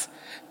us,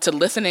 to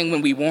listening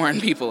when we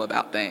warn people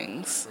about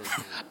things.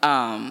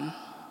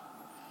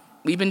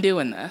 We've been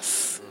doing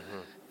this.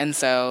 And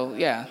so,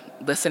 yeah,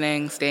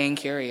 listening, staying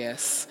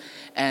curious,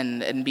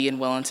 and being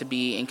willing to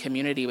be in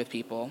community with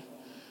people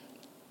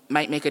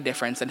might make a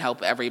difference and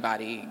help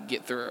everybody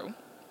get through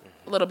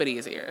a little bit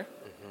easier.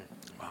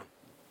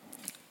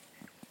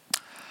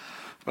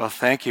 Well,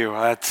 thank you.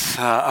 That's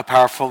a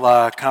powerful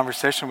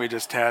conversation we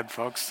just had,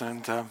 folks.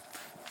 And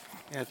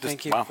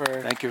thank you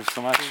thank you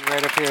so much.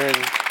 Right up here.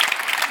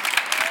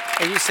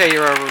 And you say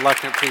you're a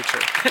reluctant preacher.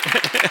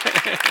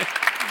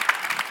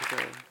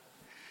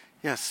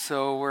 Yes,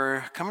 so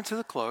we're coming to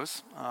the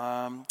close.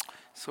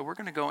 So we're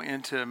going to go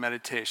into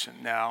meditation.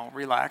 Now,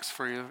 relax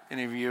for you.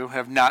 Any of you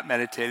have not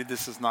meditated.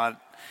 This is not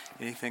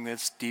anything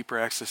that's deep or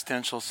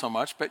existential so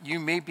much, but you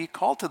may be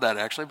called to that,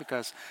 actually,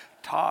 because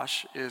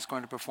Tosh is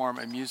going to perform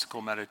a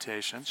musical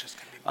meditation.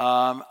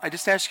 I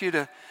just ask you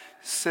to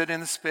sit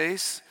in the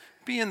space,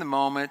 be in the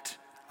moment.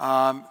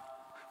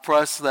 For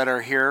us that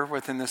are here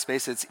within this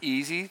space, it's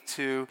easy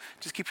to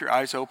just keep your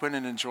eyes open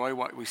and enjoy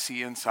what we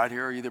see inside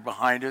here, either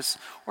behind us,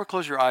 or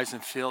close your eyes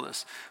and feel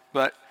this.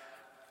 But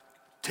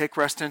take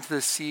rest into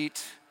the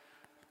seat,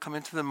 come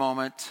into the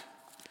moment,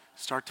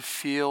 start to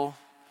feel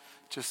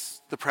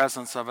just the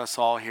presence of us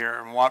all here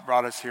and what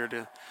brought us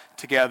here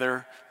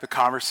together, the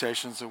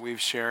conversations that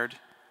we've shared.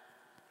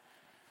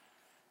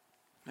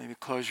 Maybe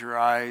close your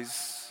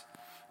eyes.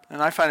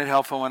 And I find it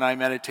helpful when I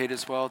meditate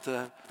as well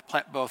to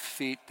plant both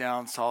feet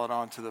down solid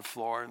onto the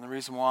floor. And the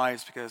reason why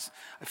is because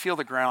I feel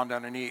the ground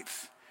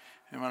underneath.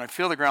 And when I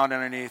feel the ground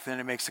underneath, then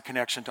it makes a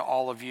connection to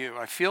all of you.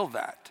 I feel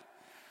that,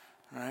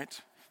 right?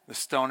 The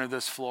stone of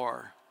this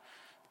floor.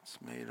 It's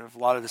made of a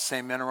lot of the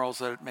same minerals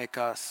that make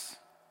us,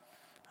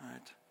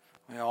 right?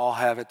 We all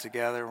have it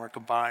together and we're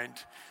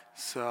combined.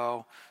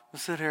 So we'll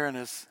sit here, and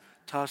as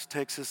Tosh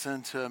takes us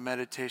into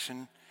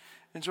meditation,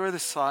 enjoy the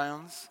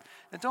silence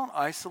and don't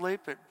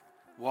isolate, but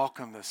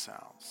welcome the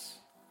sounds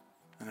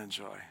and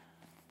enjoy.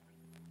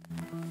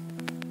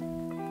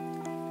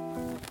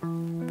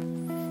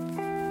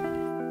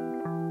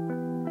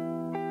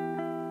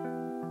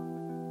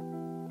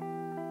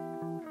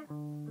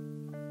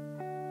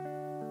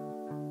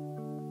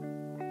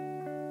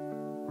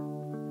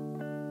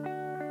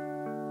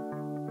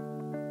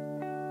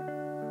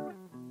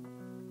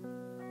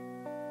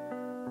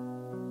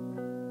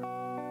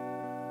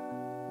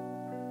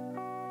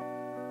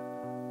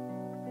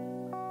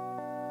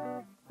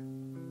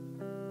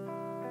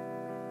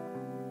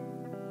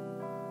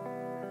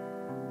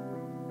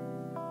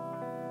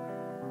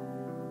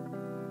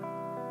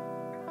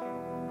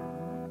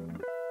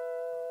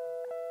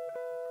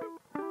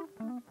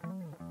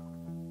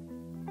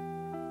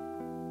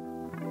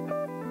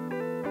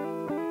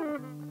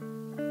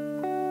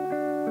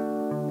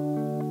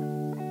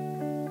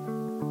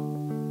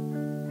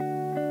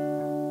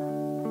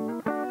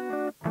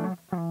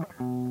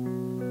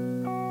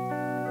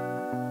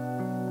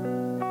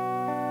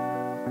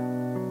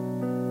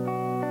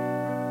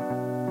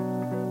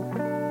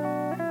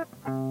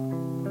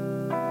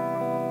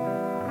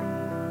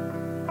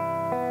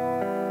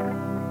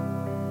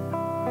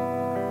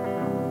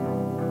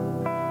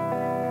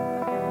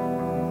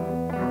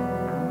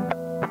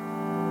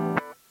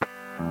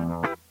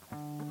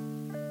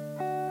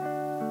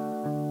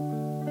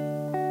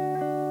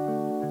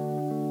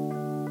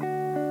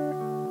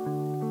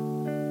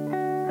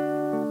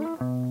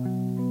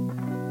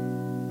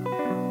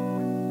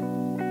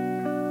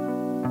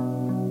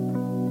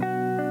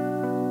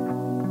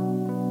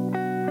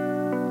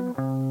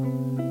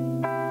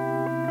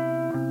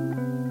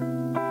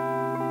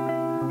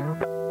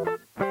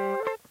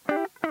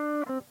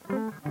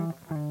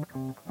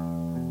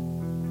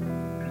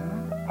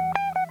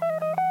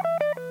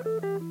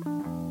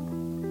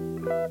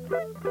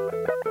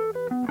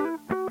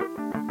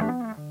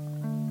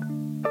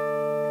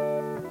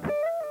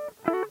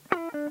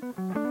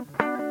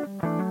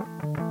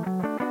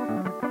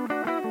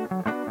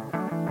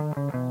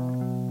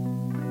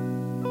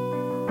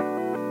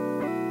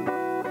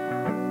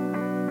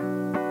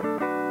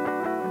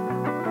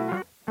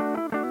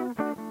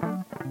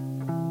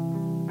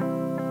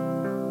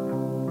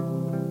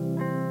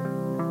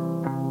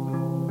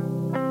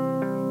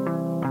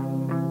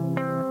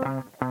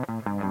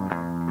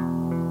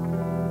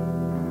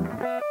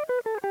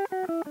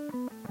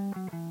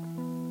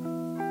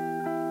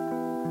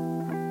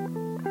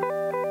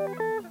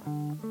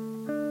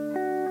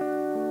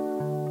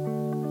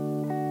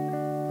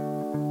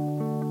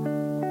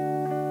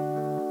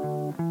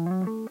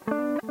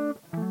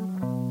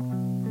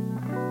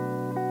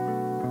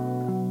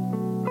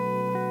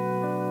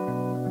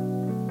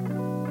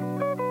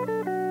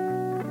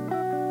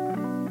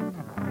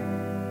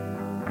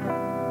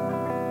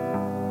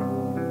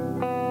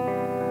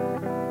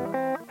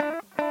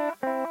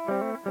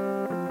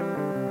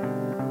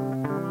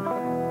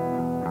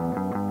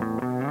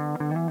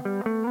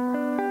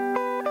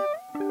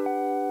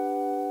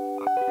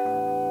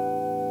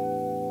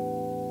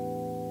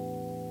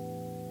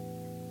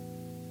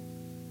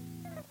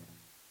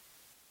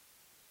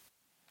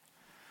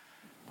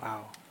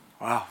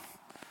 Wow.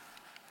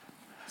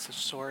 Such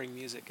soaring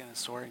music in a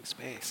soaring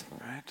space.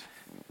 Right.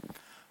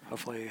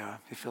 Hopefully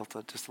you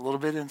felt just a little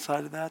bit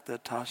inside of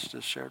that Tosh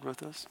just shared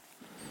with us.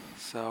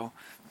 So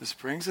this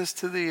brings us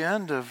to the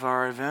end of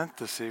our event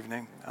this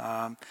evening.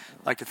 I'd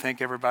like to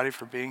thank everybody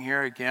for being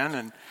here again,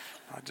 and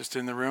not just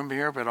in the room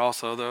here, but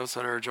also those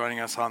that are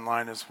joining us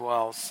online as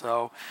well.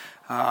 So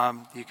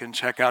you can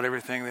check out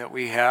everything that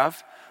we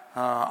have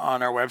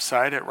on our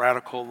website at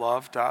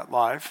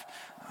radicallove.live.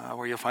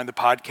 Where you'll find the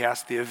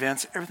podcast, the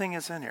events, everything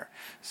is in here.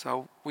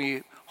 So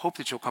we hope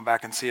that you'll come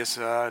back and see us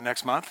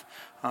next month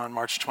on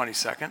March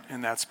 22nd in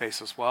that space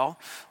as well.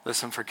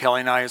 Listen for Kelly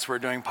and I as we're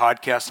doing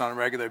podcasts on a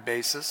regular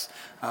basis.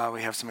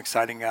 We have some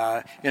exciting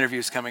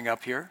interviews coming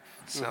up here.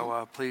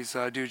 So please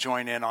do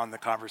join in on the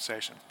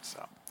conversation.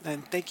 So.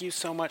 And thank you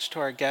so much to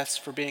our guests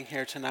for being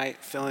here tonight,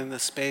 filling the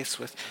space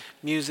with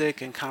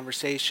music and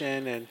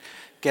conversation and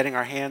getting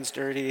our hands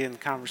dirty in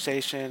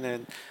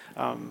conversation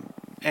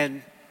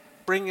and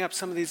bringing up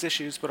some of these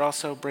issues, but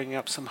also bringing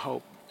up some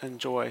hope and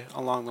joy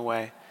along the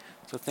way.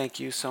 So thank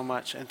you so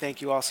much, and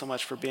thank you all so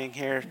much for being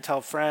here. Tell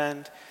a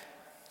friend,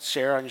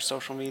 share on your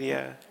social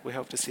media. We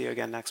hope to see you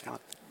again next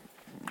month.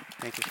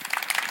 Thank you.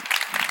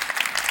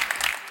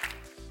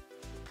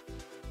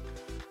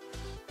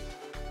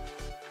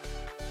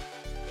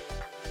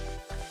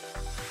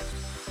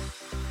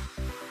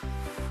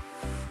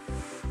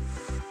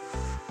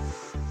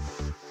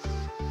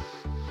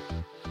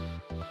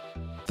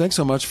 Thanks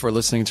so much for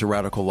listening to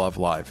Radical Love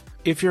Live.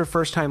 If you're a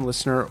first-time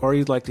listener or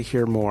you'd like to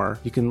hear more,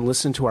 you can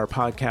listen to our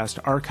podcast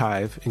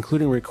archive,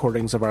 including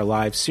recordings of our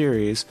live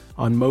series,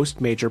 on most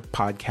major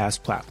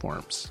podcast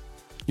platforms.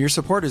 Your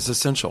support is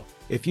essential.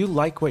 If you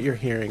like what you're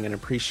hearing and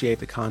appreciate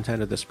the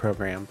content of this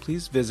program,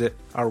 please visit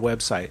our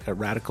website at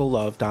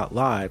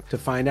radicallove.live to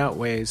find out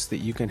ways that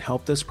you can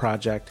help this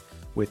project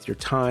with your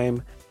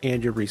time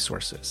and your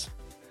resources.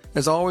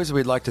 As always,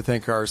 we'd like to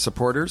thank our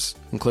supporters,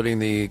 including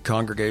the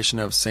Congregation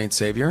of St.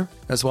 Savior,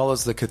 as well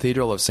as the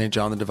Cathedral of St.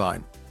 John the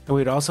Divine. And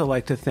we'd also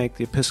like to thank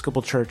the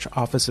Episcopal Church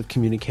Office of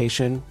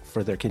Communication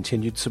for their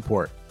continued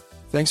support.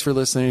 Thanks for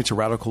listening to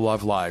Radical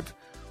Love Live,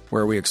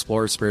 where we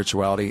explore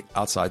spirituality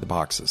outside the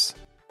boxes.